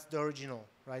 and that's the original,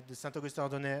 right? The Saint-Augustin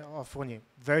ordinaire of Fournier.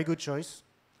 Very good choice.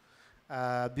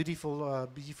 Beautiful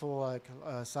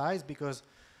size, because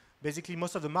basically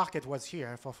most of the market was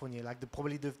here for Fournier. Like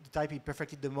probably the type he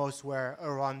perfected the most were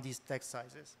around these text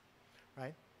sizes,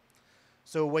 right?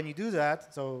 So when you do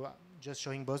that, so just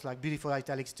showing both like beautiful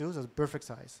italics too, so the perfect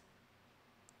size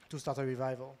to start a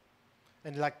revival,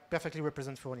 and like perfectly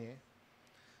represent Fournier.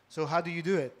 So how do you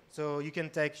do it? So you can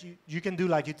take, you can do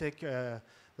like you take,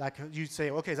 like you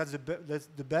say, okay, that's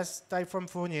the best type from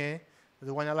Fournier,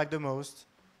 the one I like the most,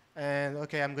 and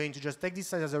okay, I'm going to just take this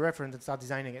size as a reference and start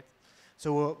designing it.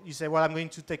 So you say, well, I'm going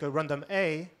to take a random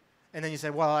A, and then you say,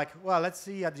 well, let's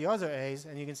see at the other A's,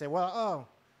 and you can say, well, oh,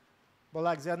 but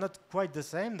like they're not quite the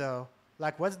same though.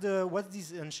 Like what's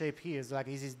this unshape here? Is like,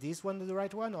 is this one the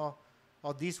right one, or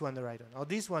this one the right one, or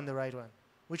this one the right one?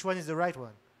 Which one is the right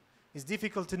one? It's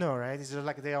difficult to know, right? It's just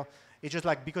like it's just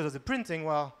like because of the printing,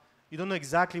 well, you don't know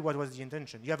exactly what was the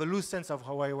intention. You have a loose sense of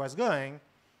where it was going,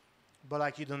 but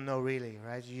like you don't know really,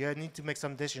 right? You need to make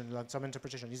some decision, like some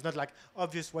interpretation. It's not like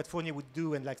obvious what Fournier would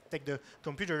do and like take the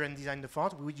computer and design the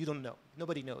font. You don't know.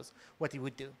 Nobody knows what he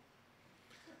would do.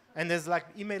 And there's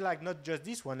like, he made like not just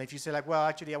this one. If you say like, well,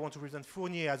 actually I want to represent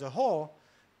Fournier as a whole,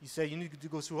 you say you need to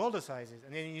go through all the sizes.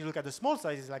 And then you look at the small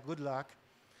sizes, like good luck.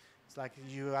 It's like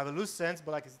you have a loose sense,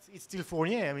 but like it's still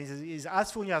Fournier. I mean, it's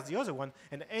as Fournier as the other one,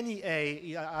 and any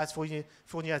A as Fournier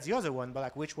as the other one, but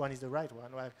like which one is the right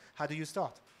one? Well, how do you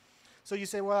start? So you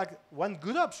say, well, like one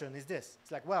good option is this.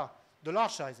 It's like, well, the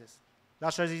large sizes.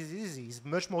 Large sizes is easy. It's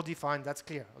much more defined. That's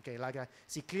clear. Okay, like I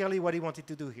see clearly what he wanted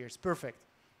to do here. It's perfect.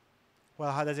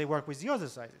 Well, how does it work with the other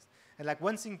sizes? And like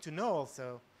one thing to know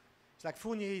also, it's like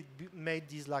Fournier made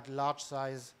these like large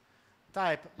size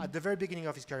type at the very beginning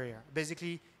of his career.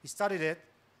 Basically, he started it,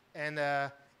 and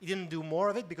he didn't do more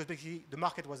of it because basically the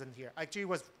market wasn't here. Actually, it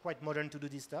was quite modern to do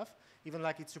this stuff. Even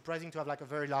like it's surprising to have like a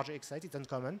very large X-site. It's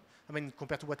uncommon. I mean,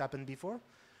 compared to what happened before.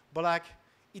 But like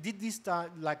he did this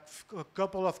like a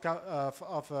couple of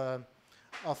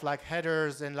like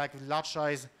headers and like large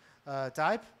size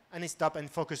type, and he stopped and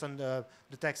focused on the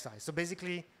text size. So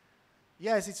basically,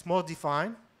 yes, it's more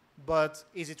defined. But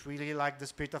is it really like the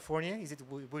spirit of Fournier? Is it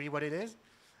really what it is?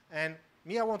 And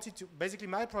me, I wanted to, basically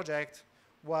my project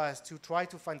was to try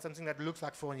to find something that looks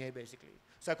like Fournier, basically.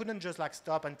 So I couldn't just like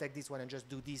stop and take this one and just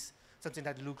do this, something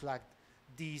that looked like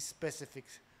this specific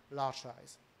large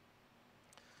size.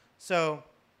 So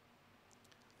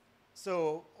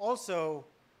also,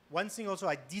 one thing also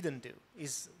I didn't do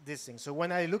is this thing. So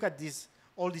when I look at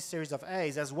all this series of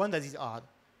A's, there's one that is odd,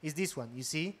 is this one, you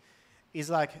see? It's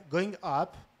like going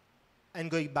up, and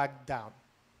going back down,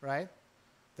 right?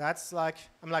 That's like,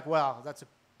 I'm like, well, that's a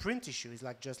print issue. It's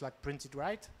like just like print it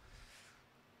right.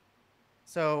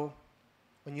 So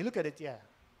when you look at it, yeah,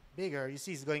 bigger, you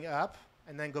see it's going up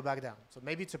and then go back down. So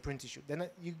maybe it's a print issue. Then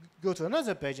you go to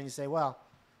another page and you say, well,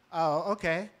 oh,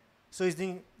 okay. So it's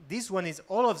doing, this one is,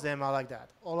 all of them are like that,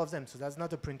 all of them. So that's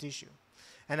not a print issue.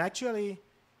 And actually,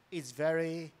 it's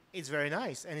very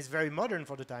nice and it's very modern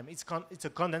for the time. It's a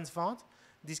condensed font.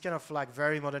 This kind of like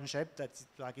very modern shape that's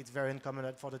like it's very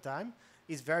uncommon for the time.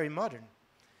 It's very modern.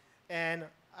 And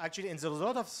actually, and there's a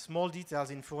lot of small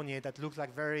details in Fournier that look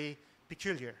like very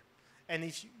peculiar. And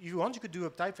if you want, you could do a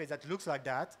typeface that looks like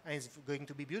that and it's going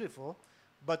to be beautiful.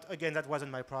 But again, that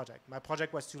wasn't my project. My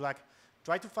project was to like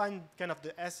try to find kind of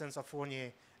the essence of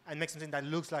Fournier and make something that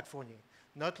looks like Fournier,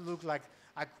 not look like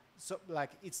so like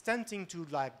it's tempting to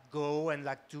like go and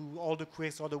like do all the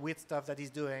quirks or the weird stuff that he's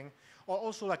doing, or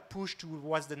also like push to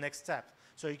what's the next step.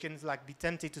 So you can like be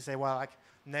tempted to say, well, like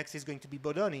next is going to be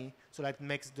Bodoni, so that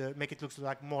make it look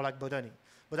like more like Bodoni.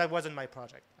 But that wasn't my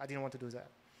project. I didn't want to do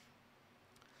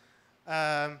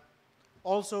that.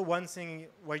 Also, one thing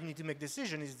where you need to make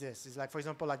decision is this. Is like, for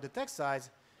example, like the text size,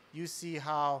 you see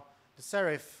how the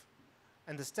serif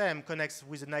and the stem connects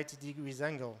with a 90 degrees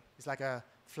angle. It's like a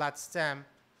flat stem.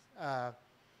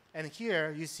 And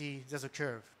here you see there's a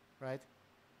curve, right?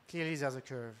 Clearly there's a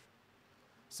curve.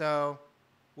 So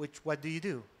what do you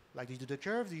do? Like, do you do the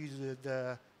curve? Do you do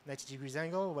the 90 degrees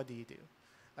angle? What do you do?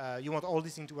 You want all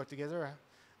these things to work together.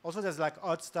 Also, there's like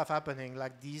odd stuff happening.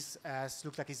 Like this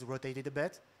looks like it's rotated a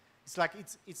bit. It's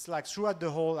like throughout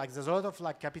the whole, like there's a lot of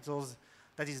like capitals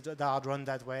that are drawn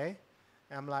that way.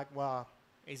 And I'm like, well,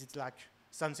 is it like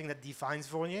something that defines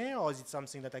Fournier, or is it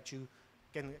something that actually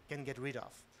can get rid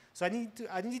of? So I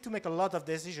needed to make a lot of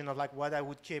decision of like what I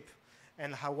would keep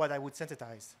and what I would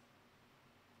synthesize.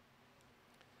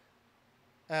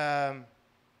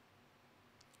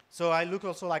 So I look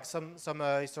also like some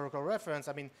historical reference.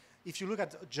 I mean, if you look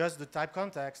at just the type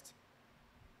context,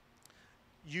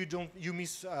 you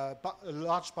miss a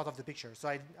large part of the picture.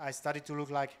 So I started to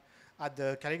look like at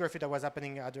the calligraphy that was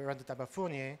happening around the time of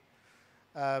Fournier.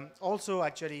 Also,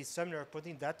 actually, Sumner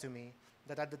pointed that to me,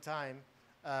 that at the time,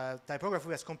 typography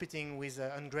was competing with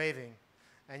engraving.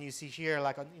 And you see here,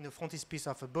 like in the frontispiece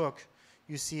of a book,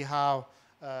 you see how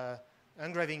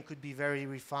engraving could be very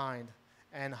refined,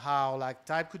 and how like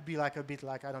type could be like a bit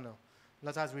like, I don't know,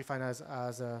 not as refined as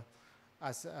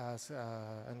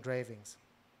engravings.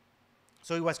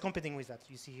 So it was competing with that.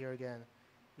 You see here again,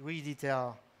 really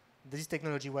detailed. This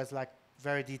technology was like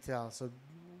very detailed. So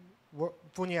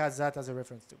Fournier has that as a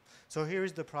reference too. So here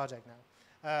is the project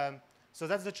now. So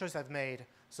that's the choice I've made.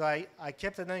 So I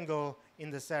kept an angle in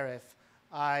the serif.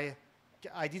 I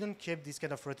didn't keep this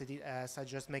kind of rotated S. I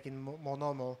just make it more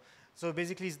normal. So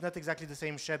basically, it's not exactly the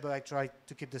same shape, but I try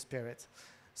to keep the spirit.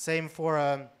 Same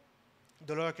for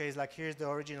the lowercase. Like here's the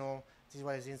original. This is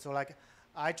what it's in. So like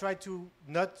I try to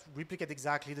not replicate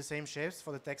exactly the same shapes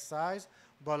for the text size,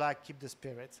 but like keep the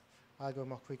spirit. I'll go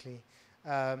more quickly.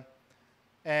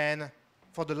 And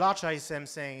for the large size, same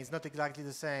thing. It's not exactly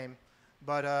the same,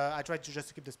 but I try to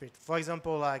just keep the spirit. For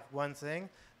example, like one thing,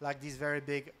 like this very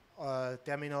big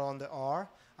terminal on the R,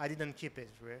 I didn't keep it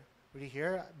really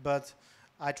here, but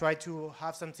I try to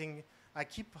have something. I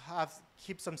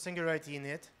keep some singularity in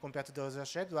it compared to the other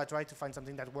shapes, but I try to find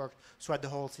something that works throughout the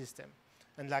whole system,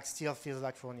 and like still feels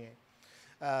like Fournier.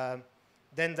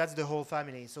 Then that's the whole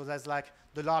family. So that's like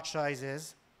the large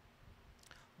sizes,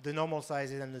 the normal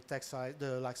sizes, and the text size,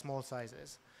 the like small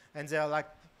sizes, and they are like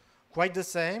quite the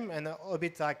same and a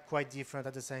bit like quite different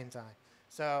at the same time.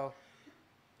 So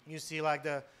you see like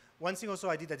the one thing also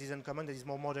I did that is uncommon, that is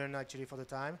more modern actually for the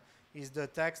time, is the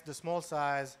text, the small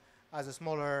size has a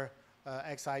smaller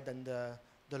X height than the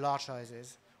large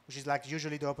sizes, which is like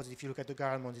usually the opposite. If you look at the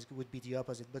Garamond, it would be the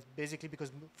opposite. But basically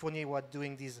because Fournier was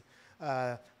doing this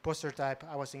poster type,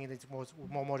 I was thinking it's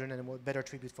more modern and a better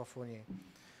tribute for Fournier.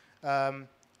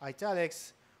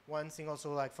 Italics, one thing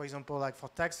also, like for example, like for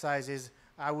text sizes,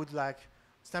 I would like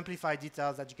simplify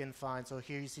details that you can find. So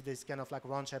here you see this kind of like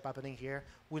round shape happening here,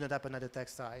 would not happen at the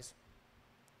text size.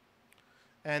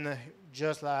 And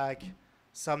just like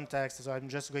some text, so I'm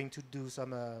just going to do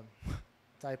some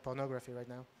type pornography right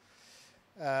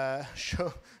now.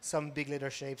 Show some big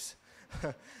letter shapes.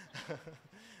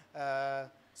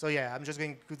 So yeah, I'm just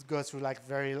going to go through like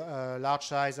very large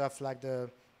size of like the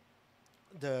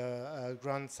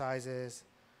ground sizes,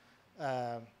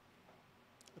 a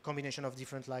combination of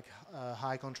different like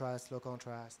high contrast, low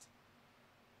contrast.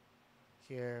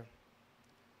 Here,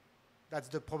 that's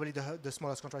probably the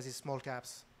smallest contrast is small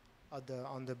caps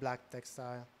on the black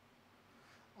textile.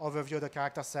 overview of the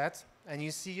character set. And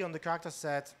you see on the character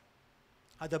set,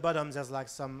 at the bottom, there's like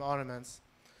some ornaments.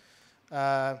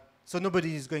 So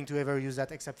nobody is going to ever use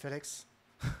that except Felix.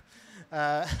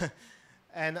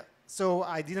 And so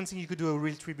I didn't think you could do a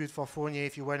real tribute for Fournier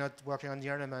if you were not working on the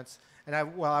ornaments. And I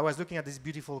was looking at these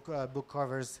beautiful book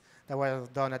covers that were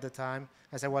done at the time.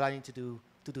 I said, well, I need to do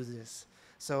this.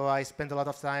 So I spent a lot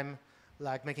of time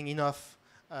like making enough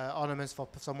ornaments for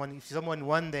someone, if someone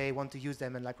one day want to use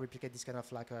them and like replicate this kind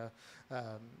of like a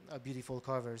beautiful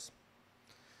covers.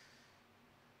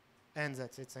 And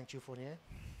that's it. Thank you, Fournier.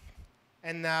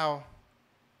 And now,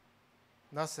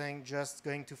 nothing, just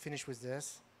going to finish with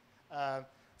this.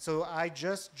 So I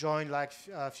just joined like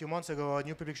a few months ago a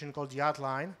new publication called The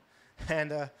Outline.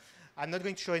 And I'm not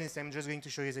going to show anything, I'm just going to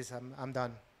show you this. I'm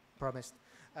done, promised.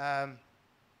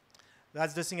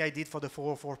 That's the thing I did for the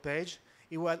 404 page.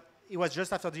 It was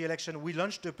just after the election. We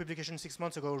launched the publication 6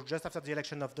 months ago, just after the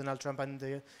election of Donald Trump in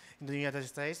the United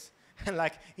States. And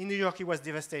like in New York, it was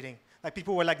devastating. Like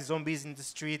people were like zombies in the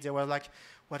street. They were like,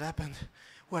 "What happened?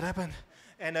 What happened?"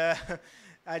 And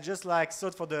I just like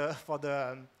thought for the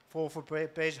 404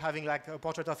 page, having like a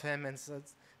portrait of him and so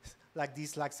like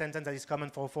this like sentence that is common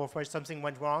for 404 page, something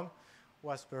went wrong,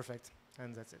 was perfect.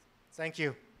 And that's it. Thank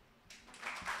you.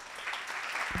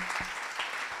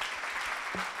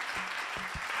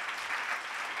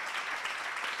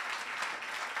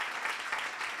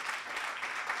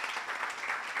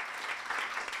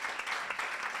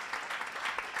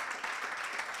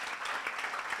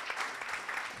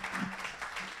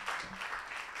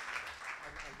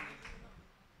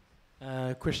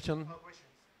 Question? Oh, questions?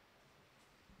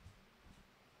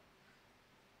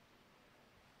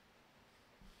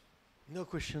 No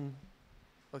question.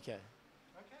 Okay.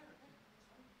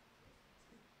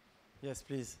 Yes,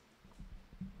 please.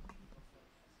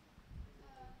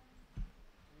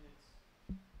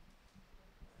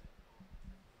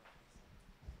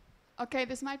 Okay,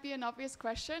 this might be an obvious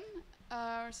question,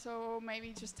 so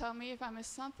maybe just tell me if I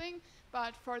missed something.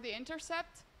 But for the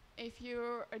Intercept, if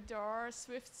you adore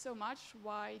Swift so much,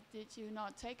 why did you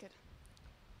not take it?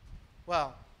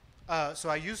 Well, so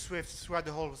I use Swift throughout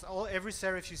the whole, every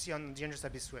serif you see on the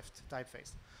Intercept is Swift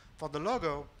typeface. For the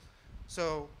logo,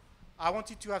 so I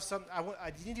wanted to have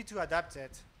I needed to adapt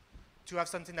it to have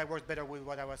something that worked better with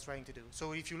what I was trying to do.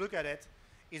 So if you look at it,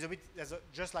 it's a bit,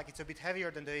 just like it's a bit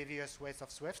heavier than the heaviest weight of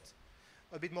Swift,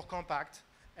 a bit more compact,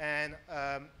 and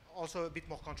also a bit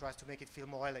more contrast to make it feel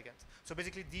more elegant. So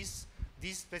basically this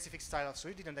specific style of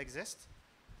Swift didn't exist,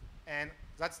 and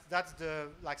that's the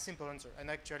like simple answer.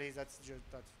 And actually,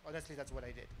 honestly, that's what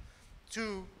I did.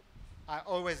 2, I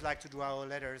always like to draw our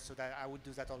letters, so that I would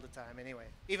do that all the time anyway.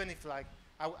 Even if like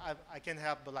I can't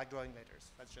help but like drawing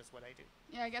letters. That's just what I do.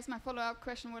 Yeah, I guess my follow-up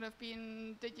question would have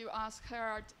been: did you ask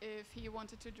Gerard if he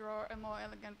wanted to draw a more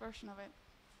elegant version of it?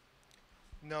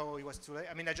 No, it was too late.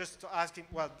 I mean, I just asked him.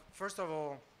 Well, first of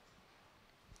all,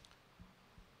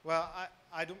 well,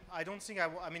 I don't think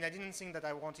I mean, I didn't think that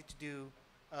I wanted to do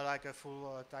like a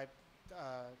full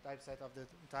typeset of the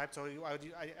type. So I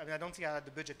mean, I don't think I had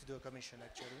the budget to do a commission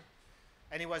actually,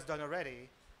 and it was done already.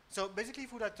 So basically,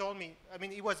 if he would have told me, I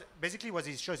mean, it was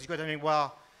his choice. He could have told me,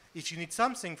 well, if you need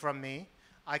something from me,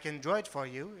 I can draw it for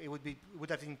you. It would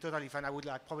have been totally fine. I would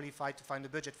like probably fight to find the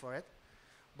budget for it,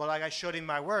 but like I showed him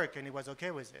my work, and he was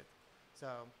okay with it. So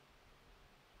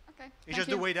okay, it's just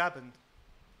the way it happened.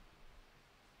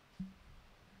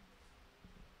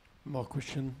 More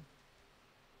question?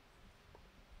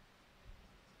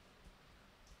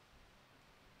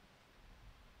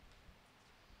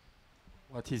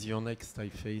 What is your next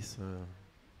typeface?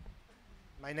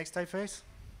 My next typeface?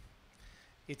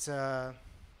 It's a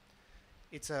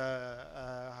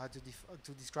how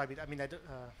to describe it? I mean,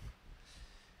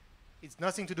 it's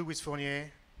nothing to do with Fournier.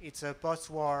 It's a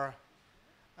post-war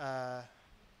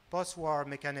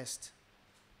mechanist.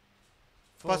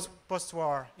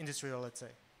 Post-war industrial, let's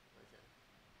say.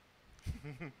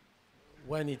 Okay.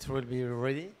 When it will be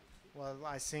ready? Well,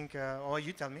 I think, or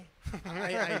you tell me.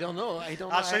 I don't know.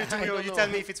 I'll show you to you. You tell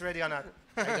me if it's ready or not.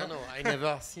 I don't know. I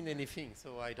never seen anything,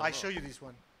 so I don't know. I'll show you this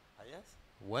one. Yes?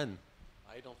 When?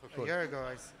 I don't recall. A year ago.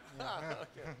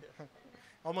 Okay.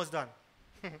 Almost done.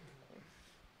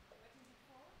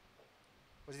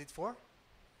 Was it 4?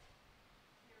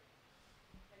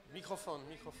 Microphone.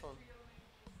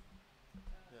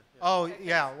 Oh,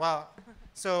 yeah, well,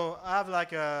 so I have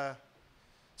like a,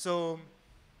 so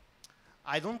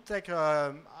I don't take,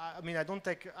 I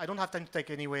don't have time to take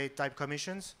anyway type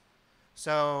commissions.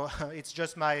 So it's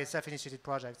just my self-initiated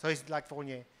project. So it's like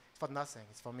Fournier. It's for nothing.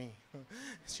 It's for me.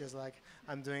 It's just like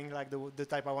I'm doing like the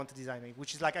type I want to design,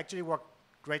 which is like actually work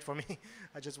great for me.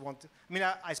 I just want to, I mean,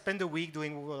 I spend a week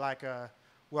doing like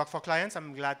work for clients.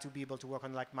 I'm glad to be able to work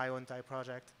on like my own type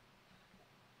project.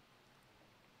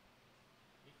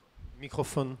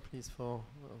 Microphone, please. For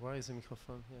where is the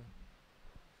microphone? Yeah.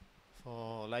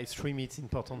 For live stream, it's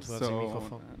important to have the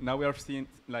microphone. Now we are seeing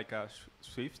like a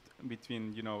shift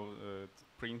between, you know,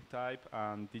 print type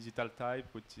and digital type,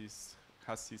 which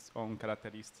has its own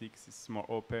characteristics. It's more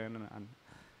open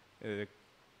and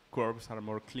curves are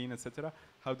more clean, etc.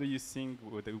 How do you think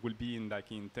it will be in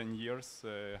 10 years?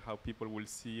 How people will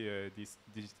see this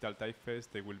digital typeface?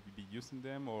 They will be using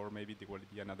them, or maybe there will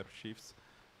be another shifts.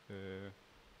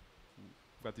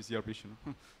 What is your vision?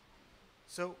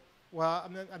 So, well,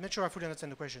 I'm not sure I fully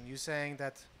understand the question. You're saying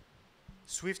that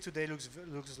Swift today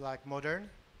looks like modern,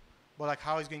 but like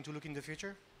how it's going to look in the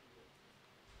future?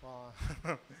 Well,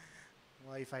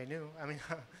 well, if I knew, I mean,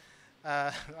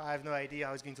 I have no idea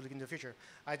how it's going to look in the future.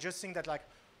 I just think that like,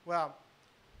 well,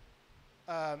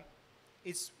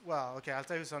 okay, I'll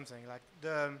tell you something. Like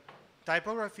the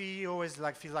typography always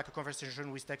like feels like a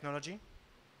conversation with technology.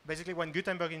 Basically, when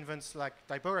Gutenberg invents like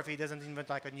typography, he doesn't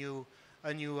invent like a new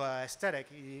aesthetic.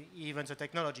 He invents a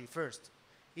technology first.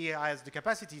 He has the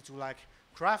capacity to like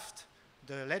craft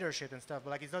the letter shape and stuff,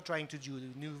 but like he's not trying to do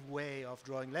a new way of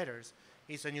drawing letters.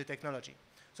 It's a new technology.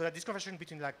 So that this conversation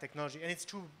between like technology, and it's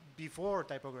true before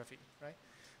typography, right?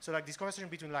 So like this conversation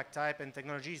between like type and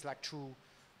technology is like true,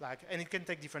 like, and it can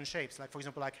take different shapes. Like for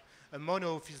example, like a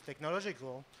mono feels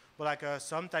technological, but like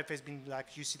some typeface been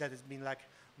like, you see that it's been like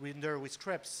rendered with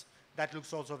scripts. That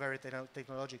looks also very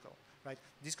technological, right?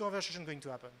 This conversation is going to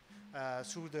happen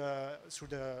through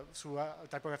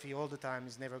typography all the time.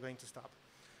 Is never going to stop.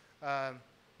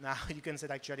 Now you can say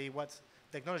actually what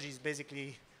technology is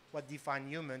basically what defines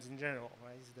humans in general,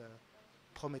 right? It's the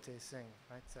Prometheus thing,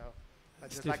 right? So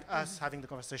just like us having the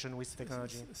conversation with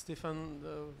technology. Stéphane,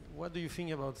 what do you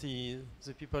think about the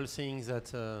people saying that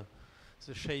the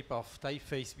shape of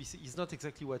typeface is not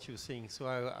exactly what you're saying? So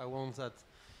I want that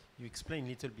you explain a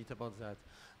little bit about that.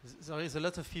 There is a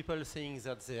lot of people saying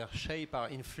that their shape are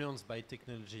influenced by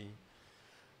technology.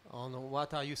 On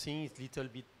what are you saying is a little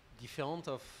bit different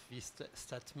of these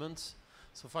statements?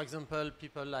 So for example,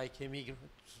 people like Emig,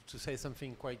 to say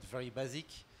something quite very basic,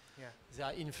 they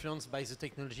are influenced by the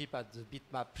technology, by the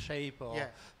bitmap shape, or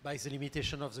by the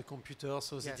limitation of the computer.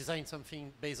 So they design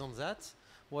something based on that.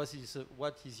 What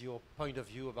is your point of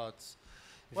view about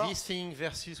this thing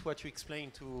versus what you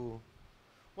explained to?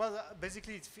 Well,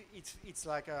 basically, it's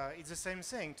like it's the same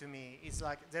thing to me. It's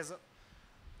like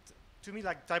to me,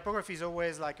 like typography is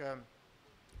always like a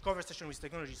conversation with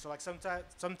technology. So like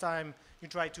sometime you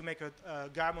try to make a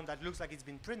garment that looks like it's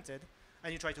been printed,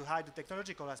 and you try to hide the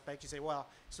technological aspect. You say, well,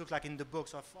 it looks like in the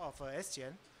books of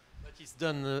Estienne. But it's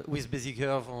done with basic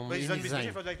curve on but it's done design.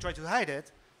 with basic, like try to hide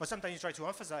it. But sometimes you try to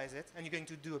emphasize it, and you're going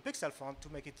to do a pixel font to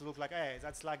make it look like, hey,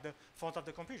 that's like the font of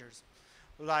the computers.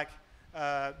 Like,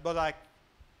 but like,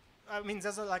 I mean,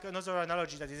 there's like another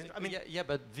analogy that isn't. I mean, yeah,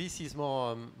 but this is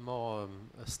more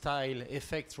a style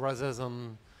effect rather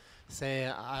than say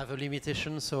I have a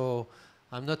limitation, so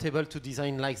I'm not able to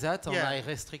design like that, and I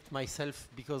restrict myself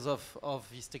because of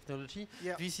this technology.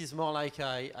 Yeah. This is more like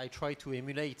I try to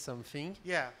emulate something.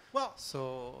 Yeah. Well.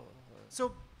 So.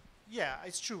 Yeah,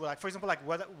 it's true. Like for example, like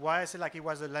why I said like it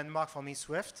was a landmark for me,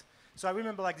 Swift. So I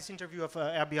remember like this interview of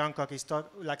Herbie Hancock.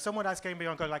 Like someone asked Herbie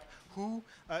Hancock like, who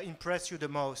impressed you the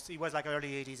most? It was like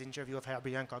early '80s interview of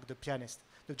Herbie Hancock, the pianist,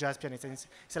 the jazz pianist. And he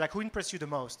said like, who impressed you the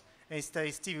most? And he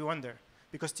said Stevie Wonder,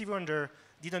 because Stevie Wonder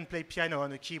didn't play piano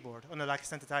on a keyboard, on a like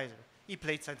synthesizer. He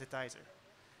played synthesizer.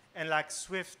 And like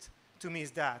Swift to me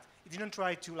is that. He didn't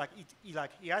try to like,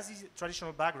 he has his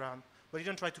traditional background, but he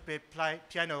didn't try to play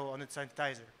piano on a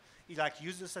synthesizer. He like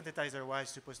used the synthesizer while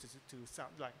it's supposed to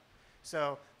sound like.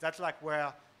 So that's like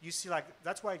where you see like,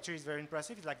 that's why actually it's very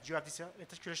impressive. It's like you have this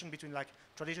articulation between like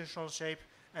traditional shape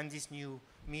and this new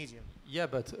medium. Yeah,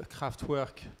 but craft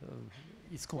work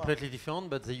is completely different,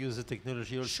 but they use the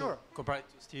technology also compared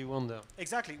to Stevie Wonder.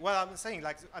 Exactly. Well, I'm saying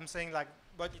like,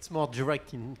 but it's more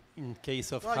direct in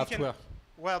case of craft work.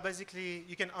 Well, basically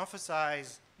you can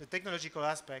emphasize the technological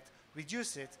aspect,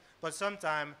 reduce it, but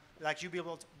sometimes like you be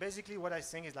able to, basically what I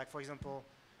think is like, for example,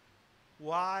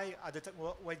 why at the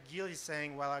what Gil is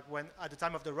saying, well, like when at the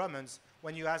time of the Romans,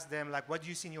 when you ask them like, what do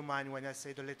you see in your mind when I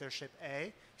say the letter shape A?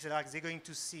 He said like they're going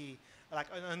to see like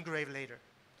an engraved letter.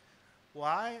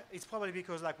 Why? It's probably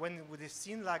because like when they've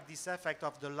seen like this effect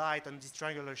of the light on this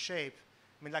triangular shape,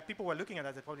 I mean like people were looking at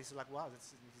that, they probably said like, wow,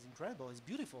 this is incredible, it's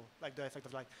beautiful, like the effect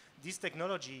of light. This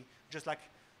technology just like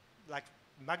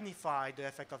magnified the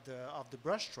effect of the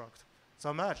brush stroke.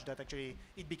 so much that actually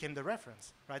it became the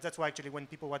reference, right? That's why actually when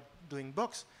people were doing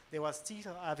books, they were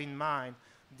still have in mind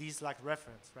these like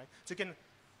reference, right? So you can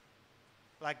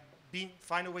like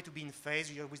find a way to be in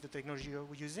phase with the technology you're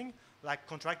using, like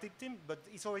contracting them, but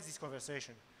it's always this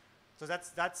conversation. So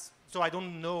so I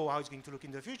don't know how it's going to look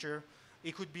in the future.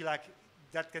 It could be like,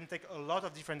 that can take a lot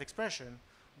of different expression,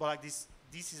 but like this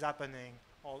is happening,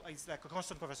 or it's like a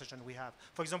constant conversation we have.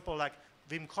 For example, like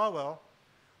Wim Crowell,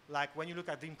 like when you look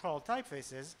at Wim Crowell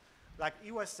typefaces, like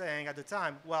he was saying at the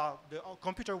time, well, the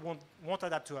computer won't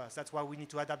adapt to us. That's why we need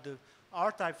to adapt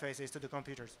our typefaces to the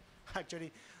computers.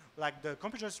 Actually, like the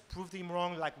computers proved him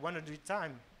wrong like 100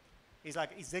 times.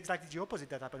 It's exactly the opposite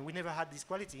that happened. We never had this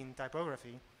quality in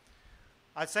typography.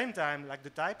 At the same time, like the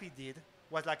type he did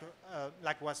was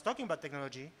was talking about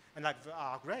technology and like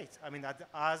great. I mean, that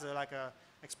has like a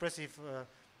expressive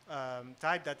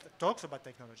type that talks about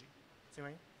technology. See what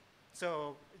I mean?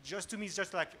 So just to me, it's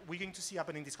just like we're going to see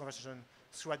happening this conversation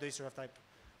throughout the history of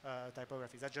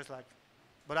typography. That's just like,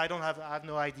 but I have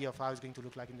no idea of how it's going to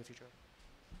look like in the future.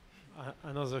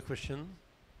 Another question.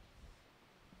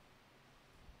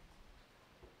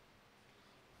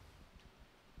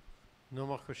 No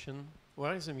more question.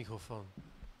 Where is the microphone?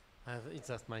 It's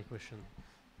just my question.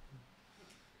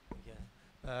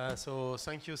 Okay. So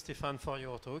thank you, Stéphane, for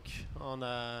your talk.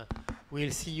 And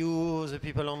we'll see you, the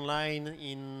people online,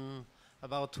 in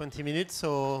about 20 minutes.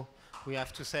 So we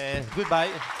have to say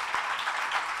goodbye.